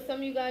time, for some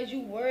of you guys,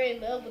 you were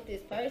in love with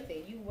this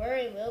person. You were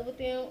in love with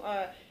them,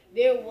 or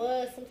there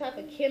was some type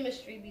of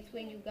chemistry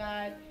between you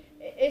guys.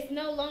 It's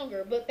no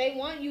longer, but they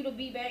want you to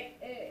be back.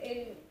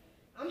 And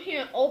I'm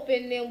hearing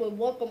open them with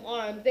welcome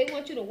arms. They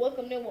want you to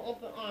welcome them with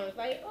open arms.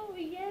 Like, oh,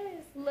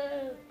 yes,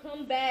 love,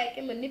 come back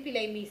and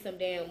manipulate me some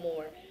damn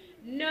more.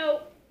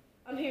 No,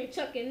 I'm hearing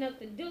chucking up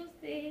the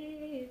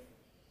deuces.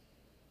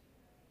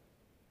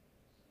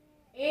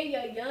 And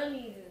your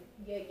yoni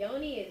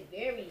is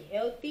very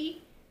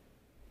healthy.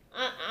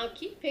 I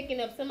keep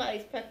picking up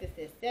somebody's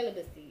practicing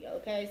celibacy,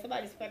 okay?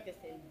 Somebody's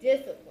practicing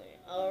discipline,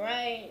 all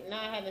right?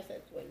 Not having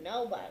sex with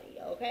nobody,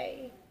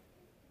 okay?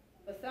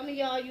 For some of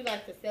y'all, you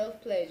like to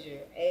self-pleasure.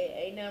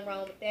 Ain't nothing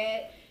wrong with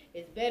that.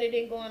 It's better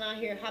than going out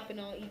here hopping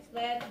on each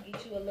lap to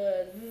get you a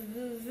little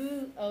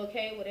zzz,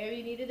 okay? Whatever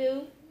you need to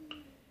do.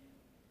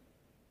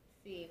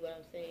 See what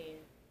I'm saying?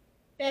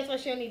 That's why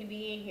she don't need to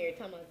be in here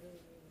talking about zzz.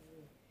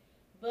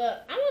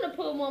 But I want to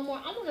put one more.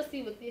 I want to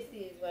see what this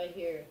is right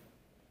here.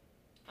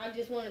 I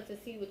just wanted to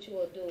see what you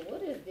will do.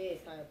 What is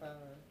this, higher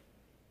power?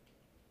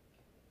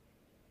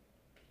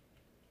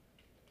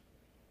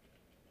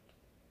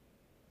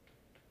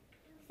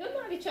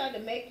 Somebody tried to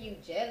make you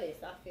jealous,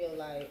 I feel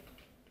like.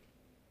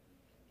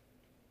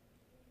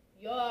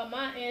 Y'all,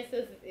 my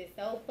ancestors is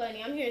so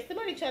funny. I'm hearing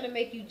somebody try to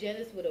make you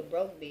jealous with a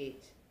broke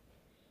bitch.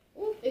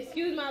 Ooh,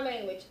 excuse my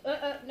language.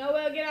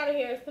 Noel, get out of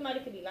here. Somebody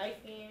could be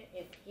light-skinned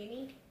and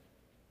skinny.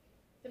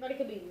 Somebody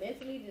could be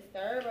mentally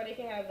disturbed, or they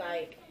could have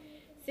like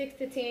 6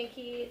 to 10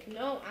 kids.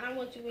 No, I don't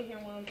want you in here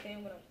while I'm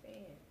saying what I'm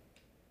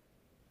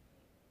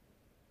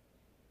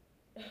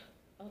saying.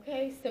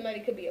 Okay, somebody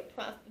could be a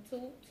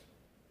prostitute.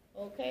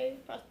 Okay,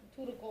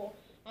 prostitutical.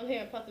 I'm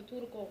hearing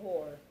prostitutical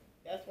whore.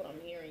 That's what I'm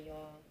hearing,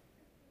 y'all.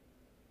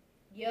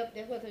 Yep,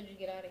 that's what I told you to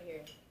get out of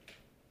here.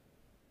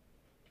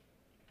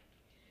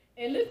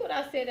 And look what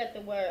I said at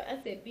the word. I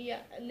said,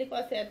 look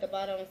what I said at the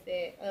bottom. I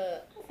said,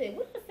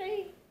 what did I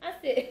say? I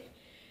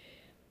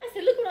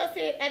said, look what I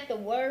said at the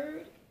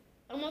word.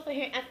 I'm also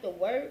hearing after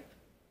work.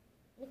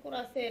 Look what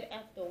I said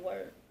after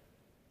work.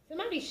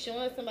 Somebody's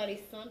showing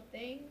somebody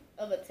something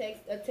of a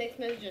text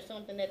message or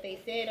something that they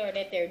said or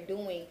that they're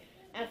doing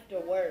after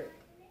work.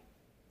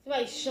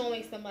 Somebody's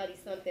showing somebody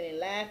something and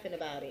laughing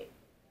about it.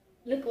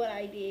 Look what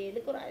I did.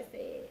 Look what I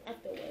said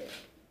after work.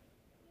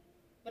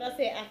 But I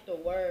said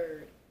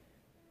afterward.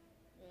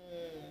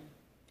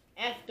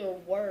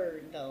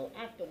 Afterward, though.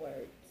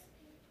 Afterwards.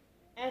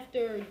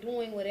 After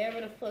doing whatever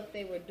the fuck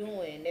they were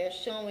doing. They're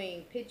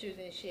showing pictures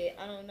and shit.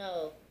 I don't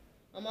know.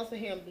 I'm also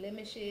hearing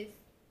blemishes.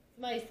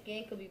 Somebody's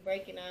skin could be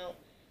breaking out.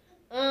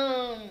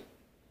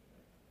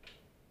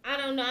 I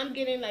don't know. I'm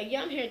getting like,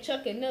 yeah, I'm hearing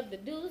chucking up the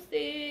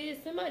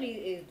deuces. Somebody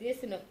is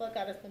dissing the fuck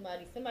out of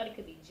somebody. Somebody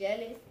could be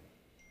jealous.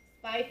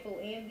 Spiteful,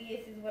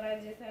 envious is what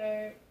I just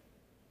heard.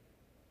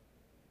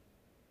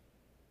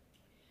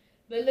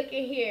 But look at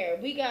here.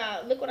 We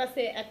got, look what I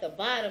said at the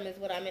bottom is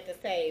what I meant to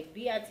say.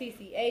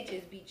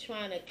 BITCHs be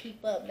trying to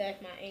keep up.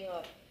 That's my aim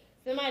up.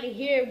 Somebody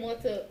here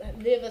wants to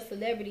live a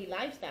celebrity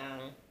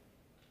lifestyle.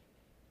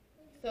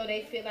 So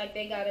they feel like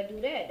they got to do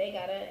that. They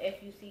got to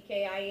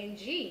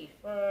FUCKING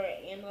for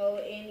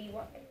MONEY.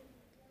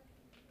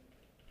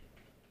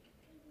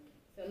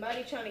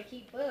 Somebody trying to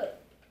keep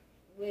up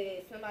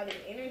with somebody's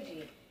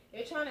energy.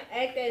 They're trying to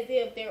act as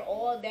if they're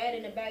all that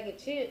in a bag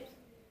of chips.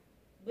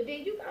 But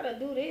then you gotta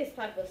do this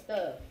type of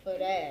stuff for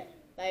that.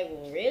 Like,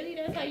 well, really?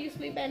 That's how you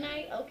sleep at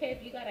night? Okay,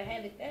 if you gotta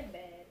have it that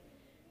bad.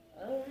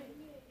 Alright.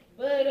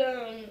 But,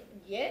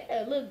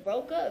 yeah, look,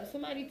 broke up.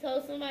 Somebody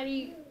told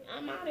somebody,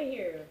 I'm out of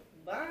here.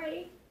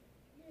 Bye.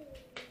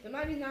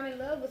 Somebody's not in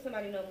love with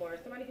somebody no more.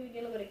 Somebody could be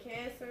dealing with a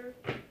cancer.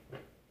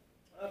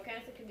 Or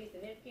cancer could be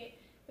significant.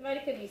 Somebody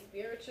could be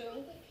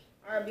spiritual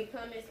or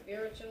becoming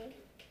spiritual.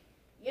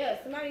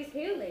 Yeah, somebody's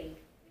healing.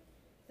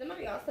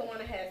 Somebody also want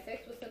to have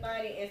sex with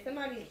somebody, and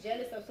somebody's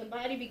jealous of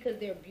somebody because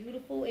they're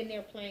beautiful and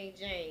they're plain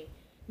Jane.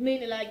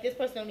 Meaning, like, this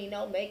person don't need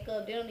no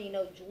makeup, they don't need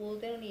no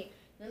jewels, they don't need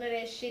none of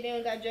that shit, they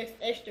don't got dressed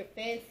extra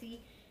fancy.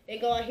 They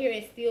go out here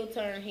and still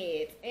turn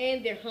heads,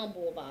 and they're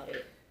humble about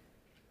it.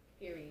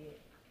 Period.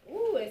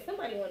 Ooh, and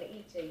somebody want to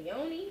eat your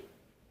yoni.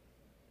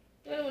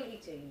 Somebody want to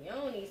eat your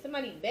yoni.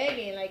 Somebody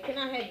begging, like, can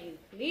I have you,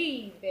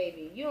 please,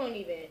 baby? You don't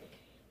even,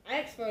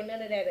 ask for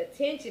none of that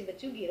attention,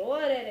 but you get all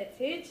that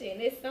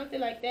attention. It's something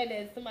like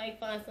that somebody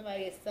finds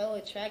somebody is so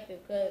attractive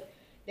because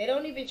they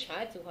don't even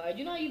try too hard.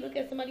 You know how you look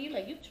at somebody, you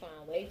like, you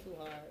trying way too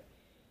hard.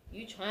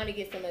 You trying to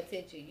get some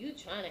attention. You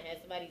trying to have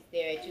somebody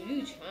stare at you.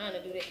 You trying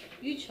to do that.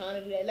 You trying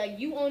to do that. Like,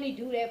 you only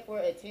do that for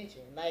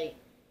attention. Like,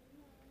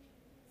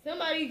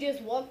 somebody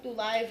just walk through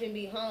life and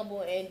be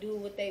humble and do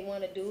what they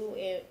want to do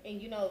and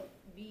you know,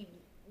 be,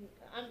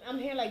 I'm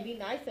here like, be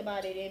nice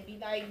about it and be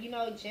like, you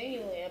know,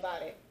 genuine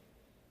about it.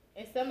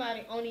 And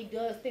somebody only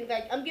does things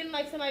like, I'm getting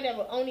like somebody that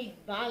will only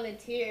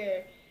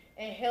volunteer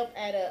and help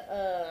at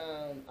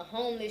a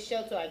homeless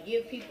shelter or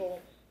give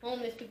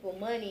homeless people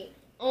money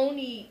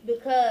only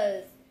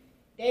because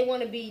they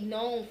want to be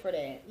known for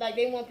that. Like,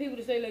 they want people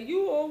to say, like,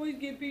 you always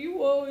give people,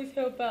 you always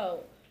help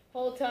out.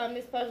 Whole time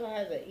this person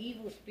has an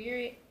evil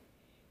spirit.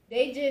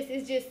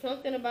 It's just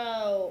something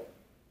about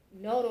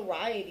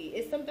notoriety.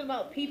 It's something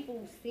about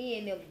people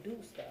seeing them do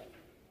stuff.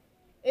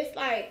 It's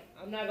like,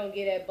 I'm not going to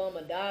give that bum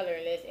 $1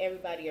 unless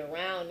everybody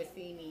around to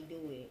see me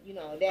do it. You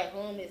know, that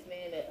homeless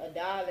man $1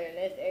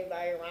 unless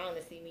everybody around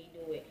to see me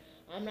do it.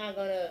 I'm not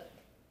going to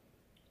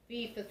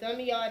be, for some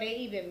of y'all, they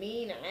even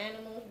mean to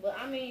animals. But,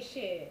 I mean,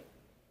 shit.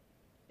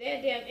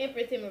 That damn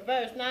Empress in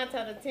reverse, 9 times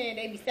out of 10,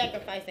 they be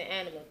sacrificing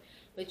animals.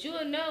 But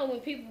you'll know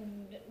when people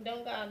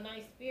don't got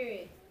nice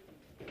spirits.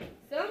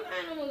 Some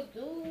animals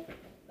do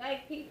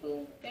like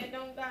people that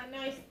don't got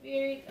nice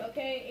spirits,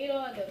 okay? It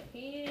all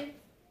depends.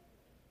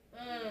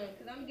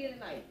 Cause I'm getting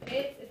like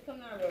pets, it's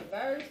coming out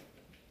reverse.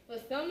 For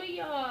some of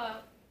y'all,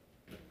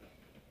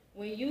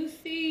 when you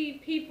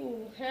see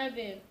people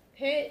having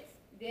pets,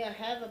 they'll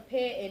have a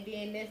pet and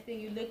then next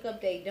thing you look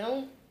up, they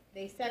don't.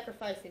 They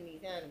sacrificing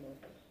these animals.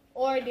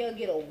 Or they'll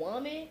get a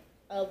woman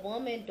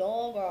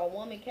dog or a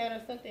woman cat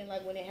or something,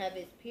 like when they have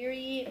this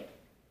period.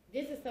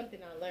 This is something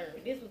I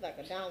learned. This was like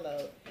a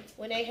download.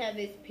 When they have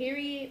this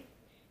period,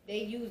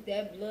 they use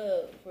that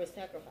blood for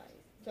sacrifice.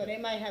 So they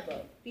might have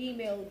a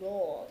female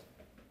dog,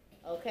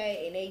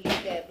 okay, and they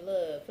use that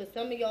blood. For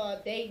some of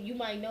y'all, you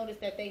might notice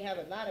that they have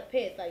a lot of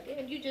pets. Like,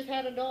 damn, you just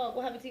had a dog.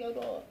 What happened to your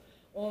dog?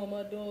 Oh,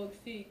 my dog's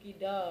sick. He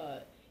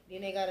died.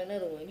 Then they got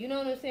another one. You know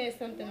what I'm saying?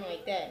 Something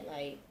like that.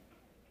 Like,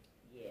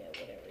 yeah,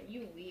 whatever.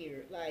 You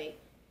weird. Like,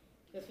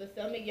 because for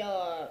some of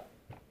y'all,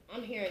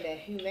 I'm hearing the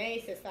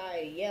Humane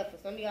Society. Yeah, for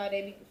some of y'all,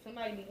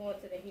 somebody be going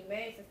to the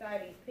Humane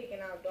Societies, picking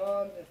out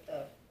dogs and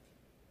stuff,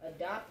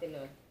 adopting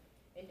them,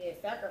 and then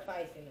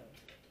sacrificing them.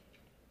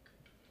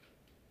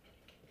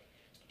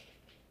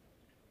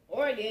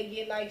 Or they'll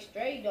get like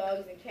stray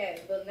dogs and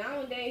cats. But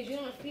nowadays, you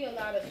don't see a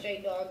lot of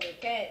stray dogs and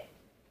cats.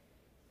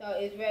 So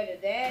it's rather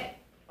that,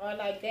 or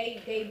like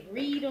they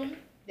breed them.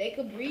 They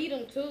could breed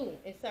them too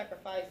and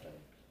sacrifice them.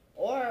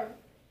 Or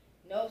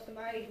know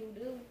somebody who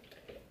do.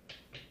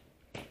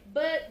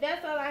 But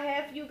that's all I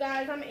have for you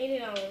guys. I'm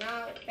ending on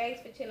out.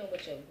 Thanks for chilling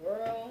with your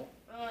girl.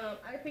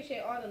 I appreciate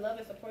all the love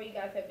and support you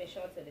guys have been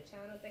showing to the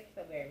channel. Thank you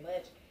so very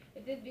much.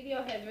 If this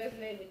video has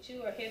resonated with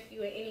you or helped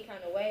you in any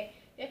kind of way,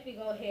 definitely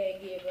go ahead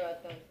and give your girl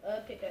a thumbs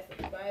up. Hit that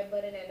subscribe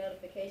button, that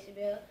notification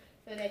bell,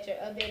 so that you're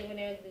updated when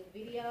there's new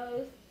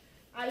videos.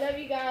 I love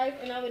you guys,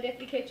 and I will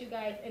definitely catch you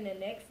guys in the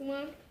next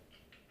one.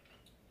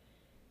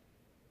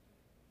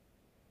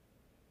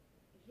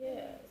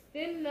 Yeah.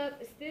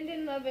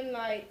 Extending love and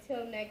light.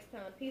 Till next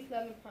time. Peace,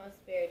 love, and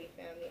prosperity,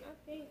 family.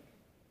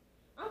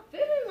 I'm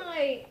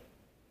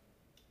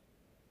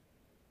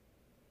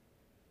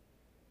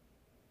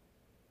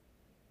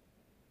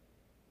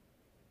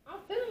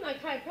feeling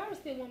like high power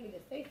still want me to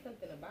say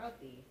something about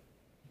these.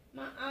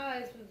 My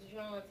eyes was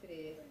drawn to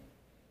this.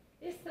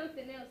 There's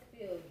something else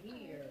still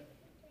here.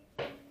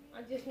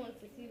 I just wanted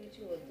to see what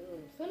you would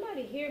do.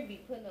 Somebody here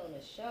be putting on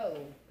a show.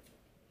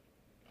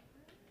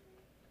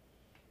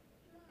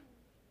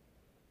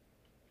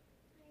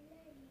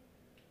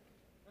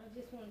 I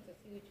just wanted to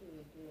see what you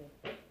would do.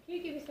 Can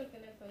you give me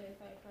something else on this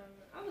high power?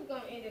 I was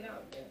going to end it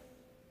out this.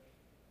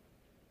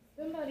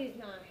 Somebody's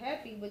not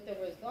happy with the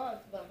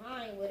results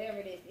behind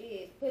whatever this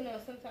is. Putting on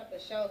some type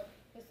of show.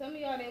 For some of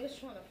y'all, they was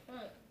trying to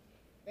front.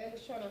 They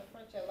was trying to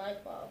front your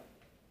life off.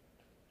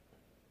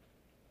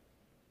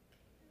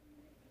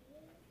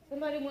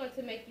 Somebody wanted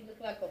to make you look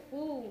like a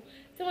fool.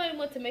 Somebody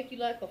wanted to make you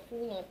like a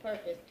fool on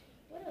purpose.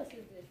 What else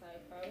is this high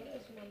power? What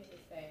else you want me to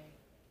say?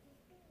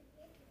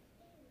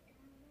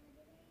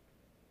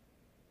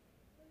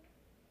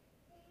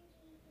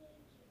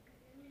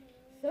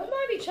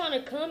 Somebody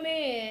trying to come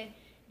in.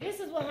 This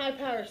is what high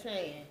power is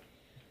saying.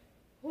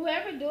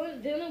 Whoever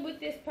dealing with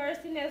this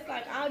person that's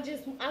like, I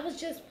was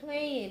just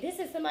playing. This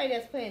is somebody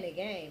that's playing a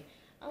game.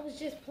 I was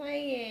just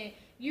playing.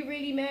 You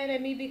really mad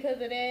at me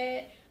because of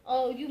that?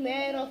 Oh, you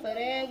mad off of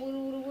that?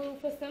 Woo.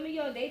 For some of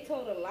y'all, they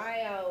told a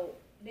lie out.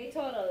 They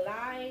told a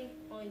lie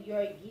on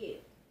your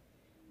gift.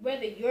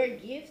 Whether your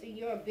gifts and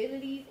your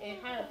abilities and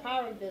higher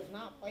power does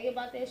not play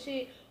about that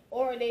shit,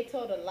 or they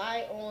told a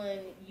lie on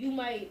you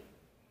might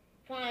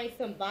find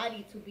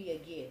somebody to be a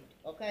gift.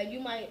 Okay, you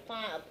might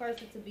find a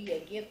person to be a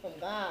gift from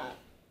God,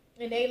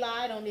 and they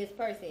lied on this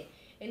person.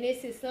 And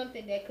this is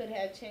something that could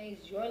have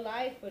changed your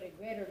life for the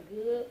greater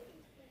good.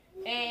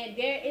 And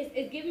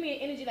it's giving me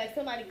an energy like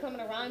somebody coming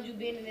around you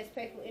being in this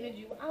playful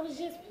energy. I was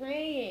just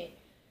playing.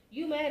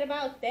 You mad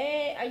about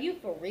that? Are you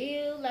for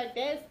real? Like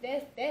that's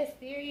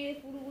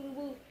serious. Woo, woo, woo,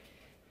 woo.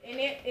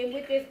 And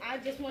with this, I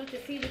just wanted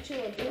to see what you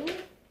would do.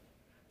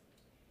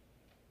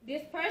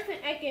 This person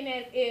acting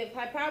as if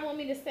I probably want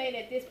me to say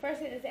that this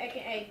person is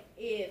acting as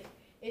if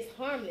it's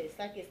harmless,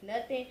 like it's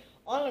nothing.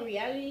 All in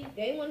reality,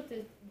 they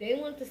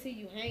wanted to see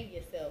you hang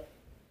yourself.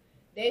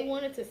 They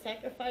wanted to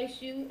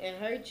sacrifice you and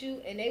hurt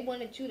you, and they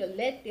wanted you to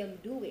let them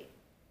do it.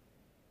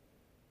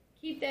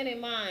 Keep that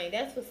in mind.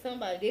 That's for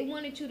somebody. They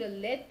wanted you to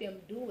let them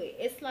do it.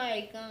 It's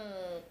like,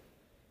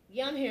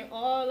 yeah, I'm hearing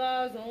all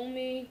eyes on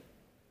me.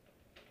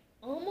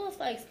 Almost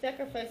like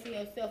sacrificing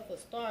yourself for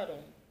stardom.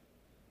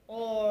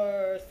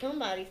 Or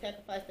somebody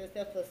sacrificed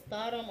themselves for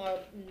stardom or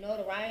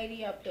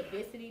notoriety or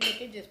publicity.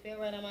 Look, it just fell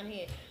right on my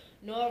hand.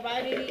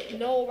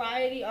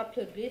 Notoriety or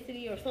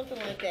publicity or something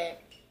like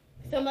that.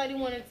 Somebody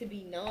wanted to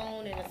be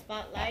known in the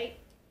spotlight.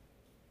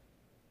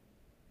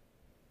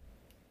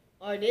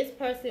 Or this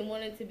person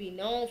wanted to be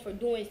known for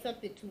doing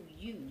something to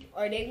you.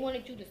 Or they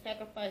wanted you to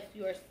sacrifice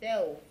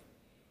yourself.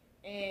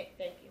 And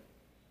thank you.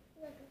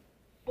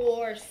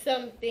 For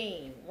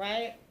something,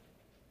 right?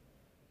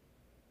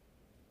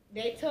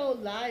 They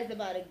told lies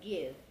about a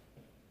gift.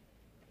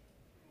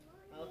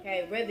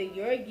 Okay, whether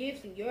your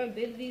gifts and your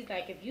abilities,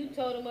 like if you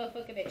told a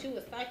motherfucker that you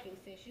was psychic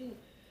since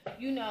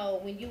you know,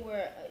 when you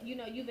were,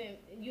 you've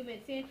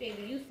been seeing things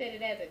and you said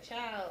it as a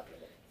child.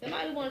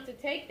 Somebody wanted to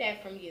take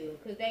that from you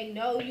because they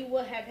know you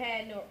would have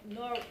had no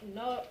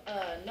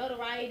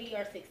notoriety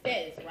or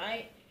success,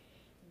 right?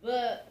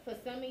 But for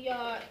some of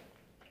y'all,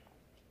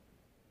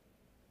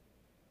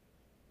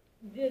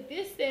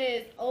 this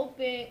says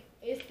open.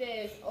 It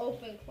says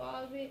open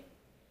closet.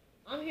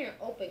 I'm hearing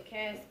open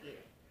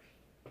casket.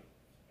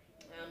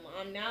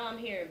 I'm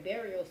hearing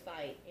burial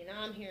site, and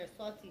I'm hearing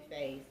salty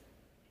face.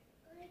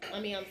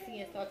 I'm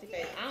seeing salty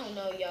face. I don't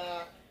know,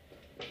 y'all.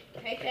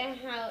 Take that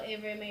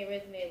however it may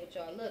resonate with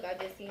y'all. Look, I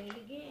just seen it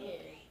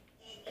again.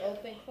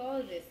 Open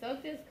closet.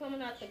 Something's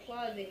coming out the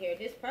closet here.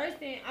 This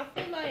person, I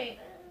feel like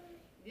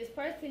this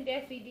person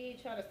definitely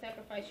did try to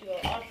sacrifice you or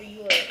offer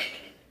you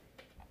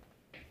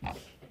a...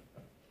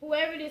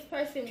 Whoever this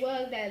person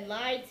was that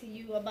lied to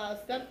you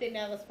about something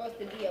that was supposed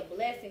to be a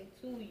blessing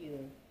to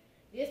you.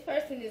 This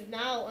person is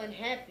now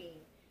unhappy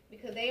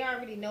because they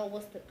already know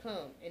what's to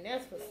come. And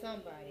that's for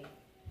somebody.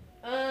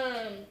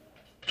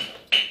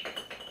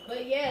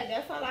 But yeah,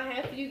 that's all I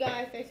have for you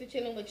guys. Thanks for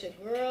chilling with your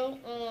girl.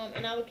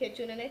 And I will catch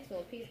you in the next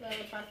one. Peace, love,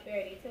 and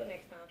prosperity. Till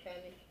next time,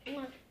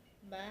 family.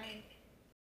 Bye.